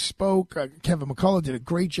Crowley spoke. Kevin McCullough did a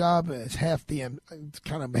great job as half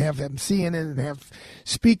emceeing it and half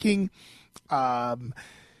speaking. It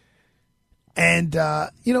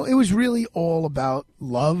was really all about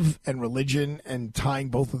love and religion and tying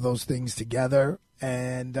both of those things together.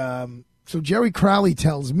 And so Jerry Crowley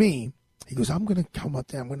tells me, he goes, I'm going to come up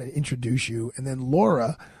there, I'm going to introduce you. And then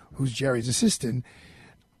Laura, who's Jerry's assistant,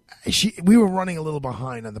 we were running a little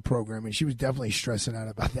behind on the program, and she was definitely stressing out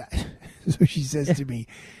about that. So she says to me,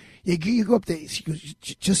 yeah, you go up there. She goes,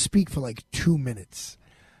 just speak for like 2 minutes.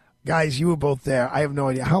 Guys, you were both there. I have no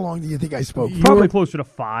idea. How long do you think I spoke? Probably closer to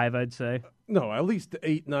 5, I'd say. No, at least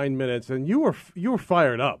 8-9 minutes, and you were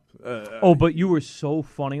fired up. But you were so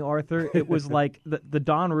funny, Arthur. It was like the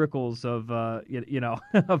Don Rickles of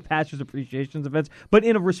of Pastors Appreciation events, but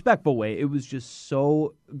in a respectful way. It was just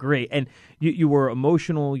so great, and you were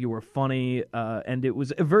emotional, you were funny, and it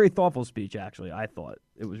was a very thoughtful speech. Actually, I thought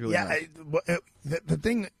it was really nice. The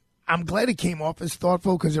thing. I'm glad it came off as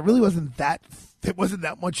thoughtful because it really wasn't that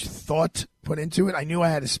much thought put into it. I knew I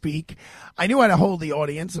had to speak. I knew I had to hold the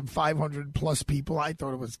audience of 500 plus people. I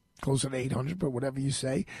thought it was closer to 800, but whatever you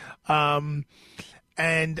say. I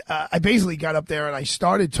basically got up there and I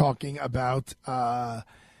started talking about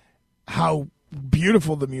how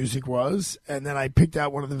beautiful the music was, and then I picked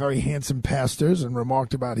out one of the very handsome pastors and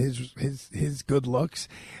remarked about his good looks.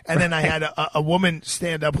 And then I had a woman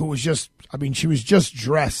stand up who was she was just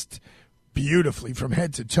dressed beautifully from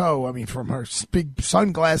head to toe. From her big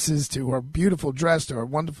sunglasses to her beautiful dress to her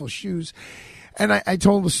wonderful shoes. And I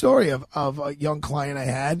told the story of a young client I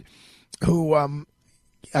had who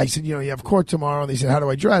I said, you have court tomorrow. And they said, how do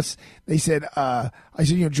I dress? They said, I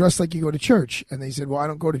said, dress like you go to church. And they said, well, I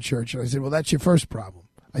don't go to church. And I said, well, that's your first problem.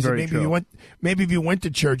 I said, maybe if you went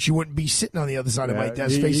to church, you wouldn't be sitting on the other side of my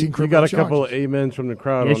desk facing criminal charges. You got a couple of amens from the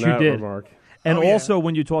crowd on that remark. And also,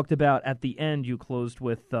 when you talked about at the end, you closed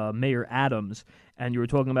with Mayor Adams, and you were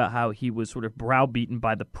talking about how he was sort of browbeaten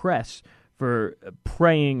by the press for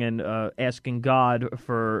praying and asking God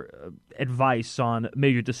for advice on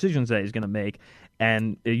major decisions that he's going to make.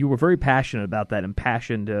 And you were very passionate about that,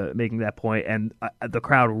 impassioned making that point, and the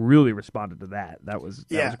crowd really responded to that. That was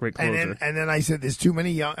a great closer. And then I said, "There's too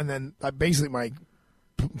many young." And then basically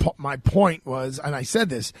my point was, and I said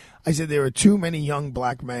this, I said there are too many young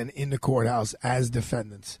black men in the courthouse as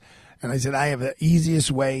defendants, and I said I have the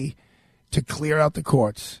easiest way to clear out the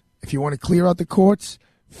courts. If you want to clear out the courts,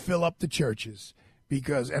 fill up the churches.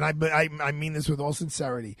 Because, and I mean this with all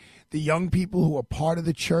sincerity, the young people who are part of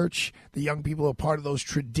the church, the young people who are part of those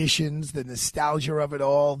traditions, the nostalgia of it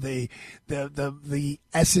all, the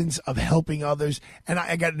essence of helping others. And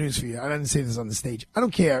I got news for you. I didn't say this on the stage. I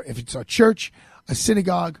don't care if it's a church, a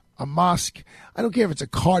synagogue, a mosque. I don't care if it's a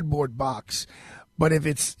cardboard box. But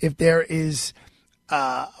if there is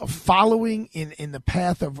following in the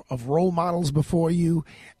path of role models before you,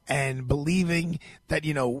 and believing that,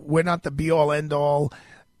 we're not the be-all, end-all,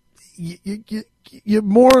 you're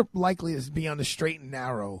more likely to be on the straight and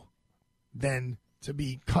narrow than to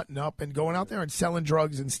be cutting up and going out there and selling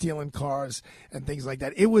drugs and stealing cars and things like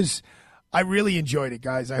that. I really enjoyed it,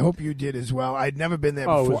 guys. I hope you did as well. I'd never been there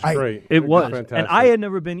before. It was great. It was. Fantastic. And I had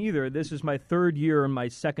never been either. This is my third year in my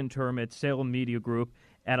second term at Salem Media Group.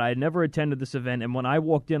 And I had never attended this event. And when I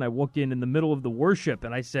walked in the middle of the worship,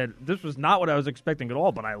 and I said, "This was not what I was expecting at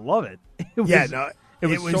all, but I love it." It was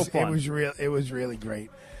so fun. It was really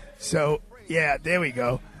great. So there we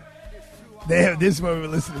go. This is what we were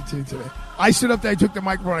listening to today. I stood up there, I took the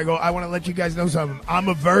microphone, I go, I want to let you guys know something. I'm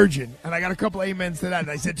a virgin. And I got a couple amens to that. And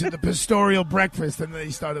I said, to the pastoral breakfast, and then they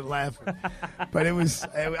started laughing. But it was,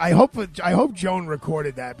 I hope Joan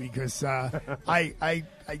recorded that because I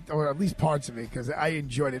or at least parts of it, because I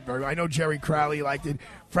enjoyed it very much. I know Jerry Crowley liked it.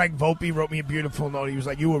 Frank Volpe wrote me a beautiful note. He was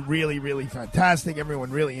like, you were really, really fantastic. Everyone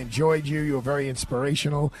really enjoyed you. You were very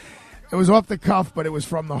inspirational. It was off the cuff, but it was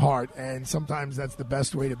from the heart, and sometimes that's the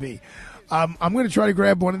best way to be. I'm going to try to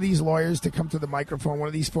grab one of these lawyers to come to the microphone, one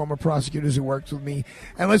of these former prosecutors who worked with me,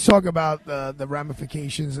 and let's talk about the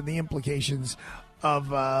ramifications and the implications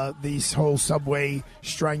of this whole subway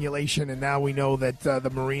strangulation, and now we know that the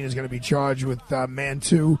Marine is going to be charged with Man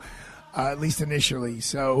 2, at least initially.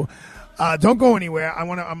 So don't go anywhere.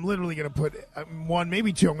 I'm literally going to put one,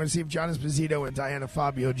 maybe two. I'm going to see if John Esposito and Diana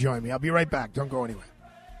Fabio join me. I'll be right back. Don't go anywhere.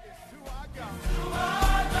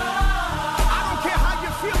 I don't care how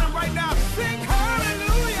you're feeling right now. Sing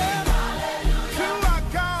hallelujah to our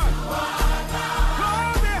God.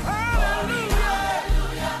 Glory, hallelujah.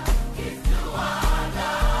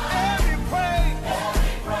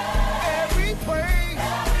 Every praise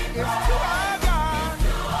is to our God.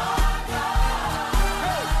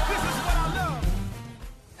 Hey, this is what I love.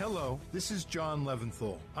 Hello, this is John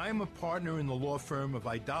Leventhal. I am a partner in the law firm of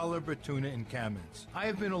Aidala, Bertuna & Kamens. I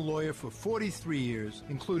have been a lawyer for 43 years,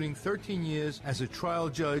 including 13 years as a trial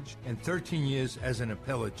judge and 13 years as an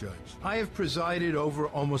appellate judge. I have presided over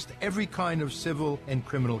almost every kind of civil and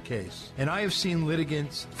criminal case, and I have seen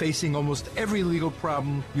litigants facing almost every legal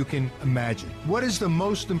problem you can imagine. What is the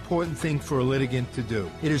most important thing for a litigant to do?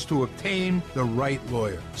 It is to obtain the right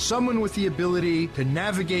lawyer, someone with the ability to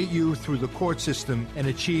navigate you through the court system and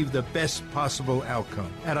achieve the best possible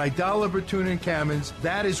outcome. At Aidala, Bertuna & Kamens,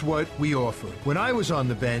 that is what we offer. When I was on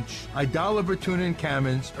the bench, Aidala, Bertuna &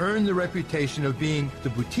 Kamens earned the reputation of being the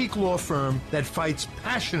boutique law firm that fights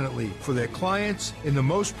passionately for their clients in the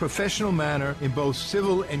most professional manner in both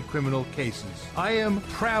civil and criminal cases. I am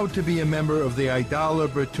proud to be a member of the Aidala,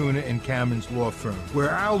 Bertuna & Kamens law firm,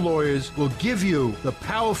 where our lawyers will give you the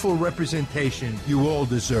powerful representation you all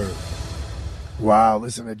deserve. Wow,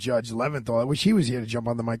 listen to Judge Leventhal. I wish he was here to jump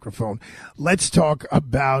on the microphone. Let's talk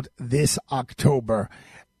about this October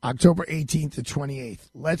 18th to 28th.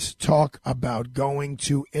 Let's talk about going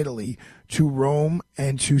to Italy, to Rome,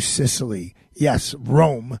 and to Sicily. Yes,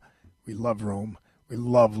 Rome. We love Rome. We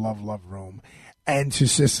love, love, love Rome. And to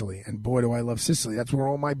Sicily. And boy, do I love Sicily. That's where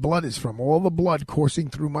all my blood is from. All the blood coursing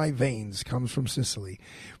through my veins comes from Sicily.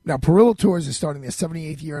 Now, Perillo Tours is starting their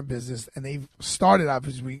 78th year in business, and they've started off,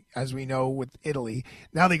 as we know, with Italy.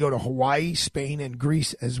 Now they go to Hawaii, Spain, and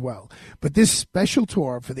Greece as well. But this special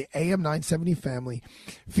tour for the AM 970 family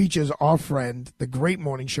features our friend, the great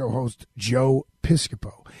morning show host, Joe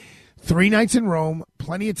Piscopo. 3 nights in Rome,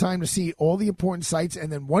 plenty of time to see all the important sites,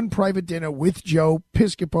 and then one private dinner with Joe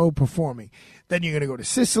Piscopo performing. Then you're going to go to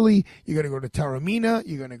Sicily, you're going to go to Taormina,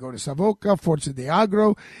 you're going to go to Savoca, Forza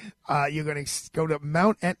d'Agro, you're going to go to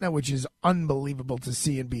Mount Etna, which is unbelievable to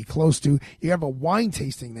see and be close to. You have a wine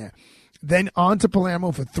tasting there. Then on to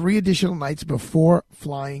Palermo for 3 additional nights before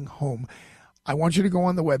flying home. I want you to go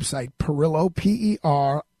on the website, Perillo,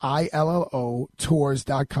 Perillo,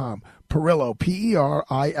 tours.com. Perillo,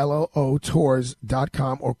 Perillo,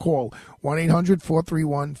 tours.com, or call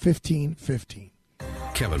 1-800-431-1515.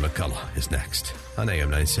 Kevin McCullough is next on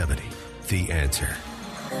AM 970. The Answer.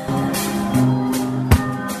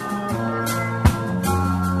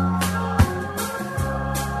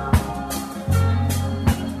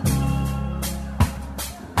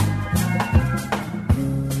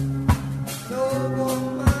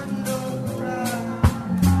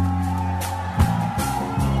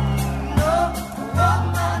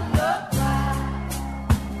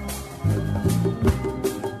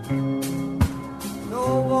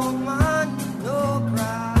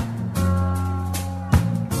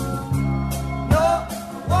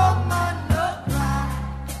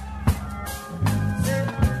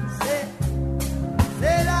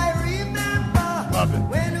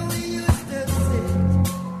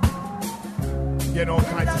 Getting all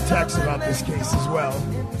kinds of texts about this case as well.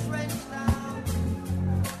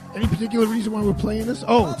 Any particular reason why we're playing this?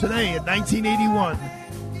 Oh, today in 1981,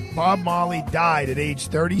 Bob Marley died at age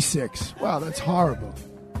 36. Wow, that's horrible.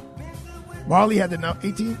 Marley had the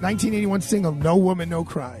 1981 single No Woman, No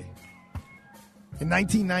Cry. In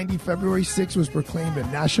 1990, February 6th was proclaimed a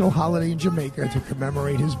national holiday in Jamaica to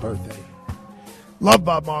commemorate his birthday. Love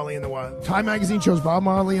Bob Marley and the Wailers. Time magazine shows Bob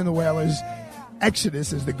Marley and the Wailers'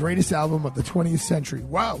 Exodus is the greatest album of the 20th century.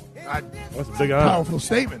 Wow. That's a big powerful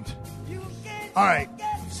statement. All right.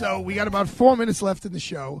 So we got about 4 minutes left in the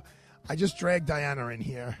show. I just dragged Diana in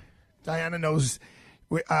here. Diana knows.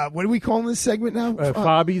 What are we calling this segment now?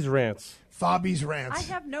 Fabi's Rants. Fabi's Rants. I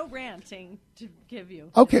have no ranting to give you.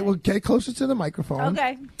 Okay, well, get closer to the microphone.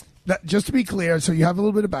 Okay. Just to be clear, so you have a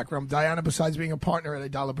little bit of background. Diana, besides being a partner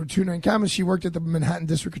at Aidala, Bertuna & Kamens, she worked at the Manhattan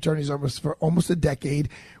District Attorney's Office for almost a decade,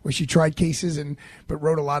 where she tried cases but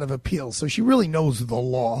wrote a lot of appeals. So she really knows the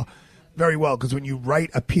law very well. Because when you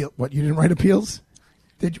write appeal, what, you didn't write appeals?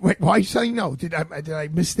 Why are you saying no? Did I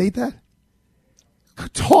misstate that?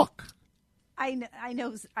 Talk. I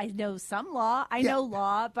know some law. I know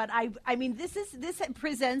law, but I mean this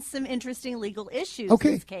presents some interesting legal issues. Okay,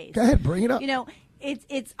 in this case. Go ahead, bring it up. You know,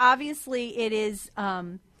 It's obviously it is.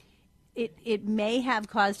 It may have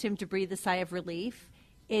caused him to breathe a sigh of relief.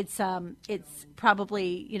 It's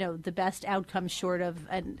probably the best outcome short of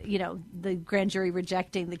the grand jury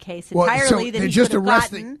rejecting the case entirely. So that he just could have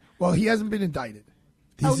arresting. gotten. Well, he hasn't been indicted.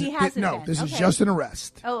 He hasn't. No, this is Okay. just an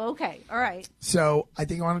arrest. Oh, okay, all right. So I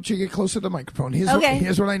think why don't you get closer to the microphone?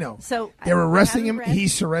 Here's what I know. So they're arresting him. have a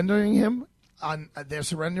He's surrendering him. They're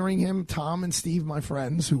surrendering him. Tom and Steve, my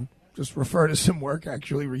friends, who just referred to some work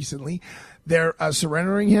actually recently, they're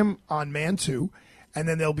surrendering him on Man 2, and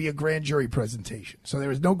then there'll be a grand jury presentation. So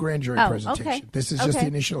there is no grand jury presentation. Okay. This is just the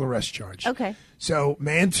initial arrest charge. Okay. So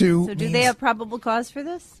Man 2. So do they have probable cause for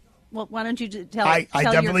this? Well, why don't you tell? I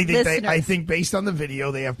definitely your think I listeners. think based on the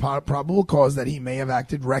video, they have probable cause that he may have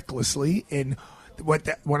acted recklessly. In what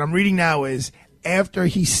I'm reading now is after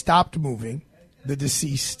he stopped moving, the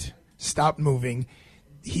deceased stopped moving,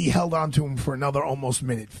 he held on to him for another almost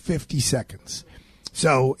minute, 50 seconds.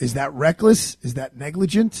 So is that reckless? Is that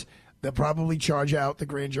negligent? They'll probably charge out the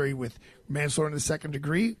grand jury with manslaughter in the second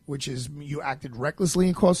degree, which is you acted recklessly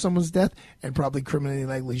and caused someone's death, and probably criminally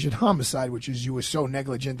negligent homicide, which is you were so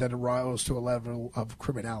negligent that it rose to a level of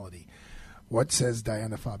criminality. What says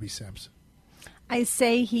Diana Fabi Sampson? I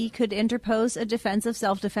say he could interpose a defense of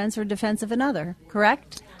self-defense or defense of another,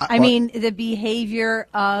 correct? I mean, the behavior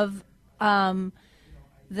of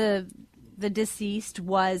the deceased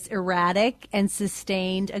was erratic and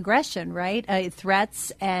sustained aggression, right?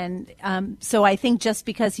 Threats. And so I think just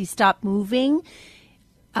because he stopped moving,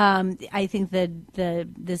 I think that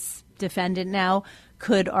this defendant now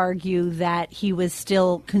could argue that he was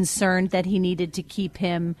still concerned that he needed to keep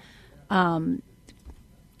him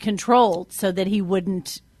controlled so that he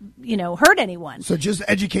wouldn't hurt anyone. So just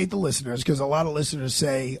educate the listeners, because a lot of listeners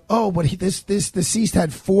say, "Oh, but this deceased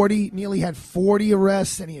had nearly had 40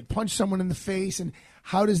 arrests, and he had punched someone in the face." And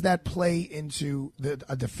how does that play into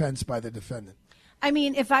a defense by the defendant? I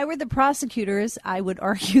mean, if I were the prosecutors, I would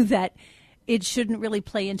argue that it shouldn't really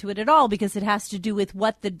play into it at all, because it has to do with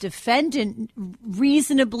what the defendant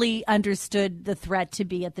reasonably understood the threat to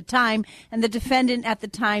be at the time, and the defendant at the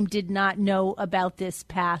time did not know about this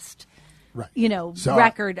past. Right.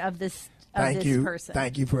 Record of this person.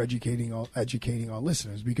 Thank you for educating our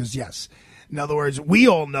listeners, because yes, in other words, we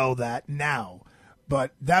all know that now,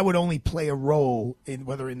 but that would only play a role in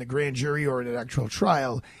whether in the grand jury or in an actual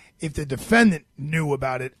trial if the defendant knew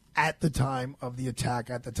about it at the time of the attack,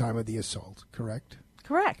 at the time of the assault. Correct?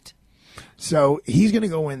 Correct. So he's going to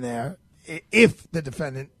go in there if the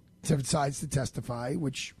defendant decides to testify,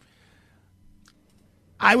 which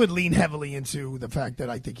I would lean heavily into the fact that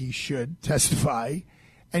I think he should testify,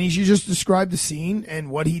 and he should just describe the scene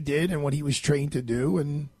and what he did and what he was trained to do,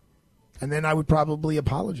 and then I would probably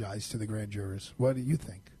apologize to the grand jurors. What do you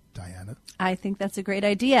think, Diana? I think that's a great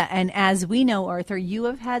idea. And as we know, Arthur, you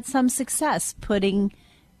have had some success putting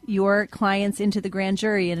your clients into the grand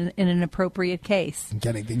jury in an appropriate case. And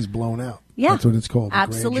getting things blown out. Yeah. That's what it's called,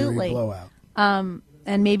 Absolutely. Grand jury blowout.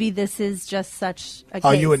 And maybe this is just such a case.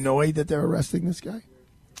 Are you annoyed that they're arresting this guy?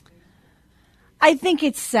 I think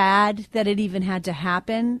it's sad that it even had to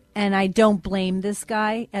happen, and I don't blame this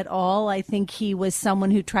guy at all. I think he was someone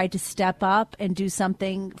who tried to step up and do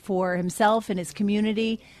something for himself and his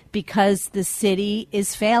community because the city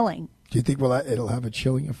is failing. Do you think it'll have a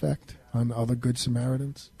chilling effect on other Good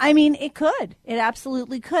Samaritans? I mean, it could. It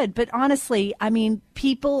absolutely could. But honestly, I mean,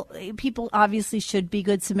 people obviously should be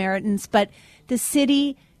Good Samaritans, but the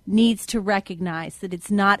city needs to recognize that it's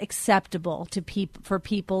not acceptable for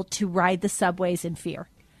people to ride the subways in fear.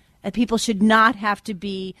 People should not have to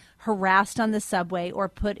be harassed on the subway or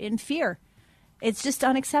put in fear. It's just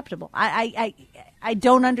unacceptable. I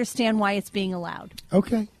don't understand why it's being allowed.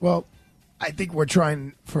 Okay. Well, I think we're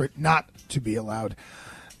trying for it not to be allowed.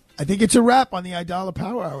 I think it's a wrap on the Aidala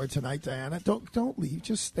Power Hour tonight, Diana. Don't leave.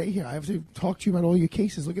 Just stay here. I have to talk to you about all your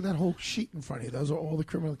cases. Look at that whole sheet in front of you. Those are all the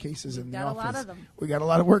criminal cases in the office. Got a lot of them. We got a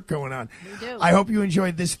lot of work going on. We do. I hope you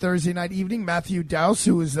enjoyed this Thursday night evening. Matthew Dowse,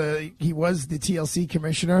 he was the TLC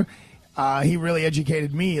commissioner. He really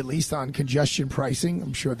educated me, at least, on congestion pricing.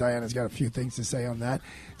 I'm sure Diana's got a few things to say on that.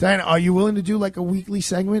 Diana, are you willing to do like a weekly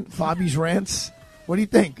segment, Fabi's Rants? What do you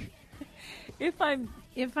think?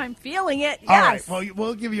 If I'm feeling it, yes. All right. Well,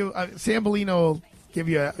 we'll give you Sam Bellino will give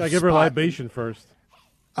you a I give her a libation first.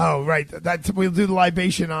 Oh, right. We'll do the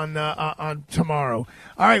libation on tomorrow.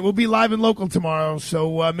 All right. We'll be live and local tomorrow,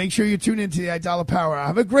 so make sure you tune into the Aidala Power Hour.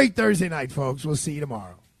 Have a great Thursday night, folks. We'll see you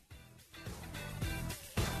tomorrow.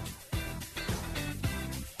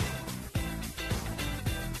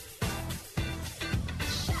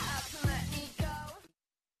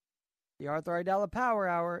 The Arthur Aidala Power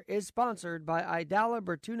Hour is sponsored by Aidala,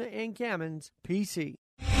 Bertuna, and Kamens, PC.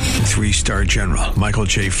 3-star General Michael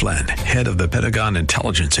J. Flynn, head of the Pentagon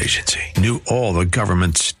Intelligence Agency, knew all the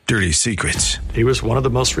government's dirty secrets. He was one of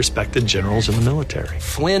the most respected generals in the military.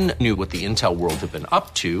 Flynn knew what the intel world had been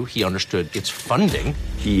up to. He understood its funding.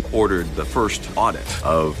 He ordered the first audit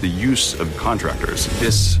of the use of contractors.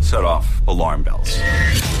 This set off alarm bells.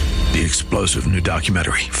 The explosive new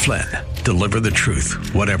documentary, Flynn, Deliver the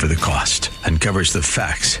Truth, Whatever the Cost, uncovers the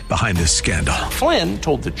facts behind this scandal. Flynn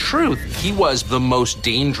told the truth. He was the most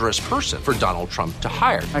dangerous person for Donald Trump to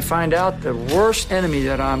hire. I find out the worst enemy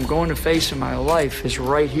that I'm going to face in my life is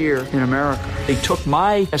right here in America. They took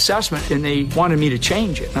my assessment and they wanted me to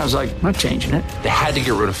change it. And I was like, I'm not changing it. They had to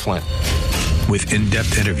get rid of Flynn. With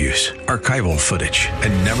in-depth interviews, archival footage,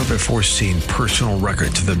 and never-before-seen personal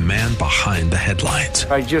records of the man behind the headlines.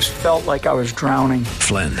 I just felt like I was drowning.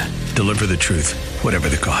 Flynn, Deliver the Truth, Whatever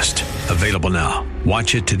the Cost. Available now.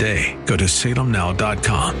 Watch it today. Go to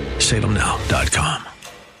salemnow.com. salemnow.com.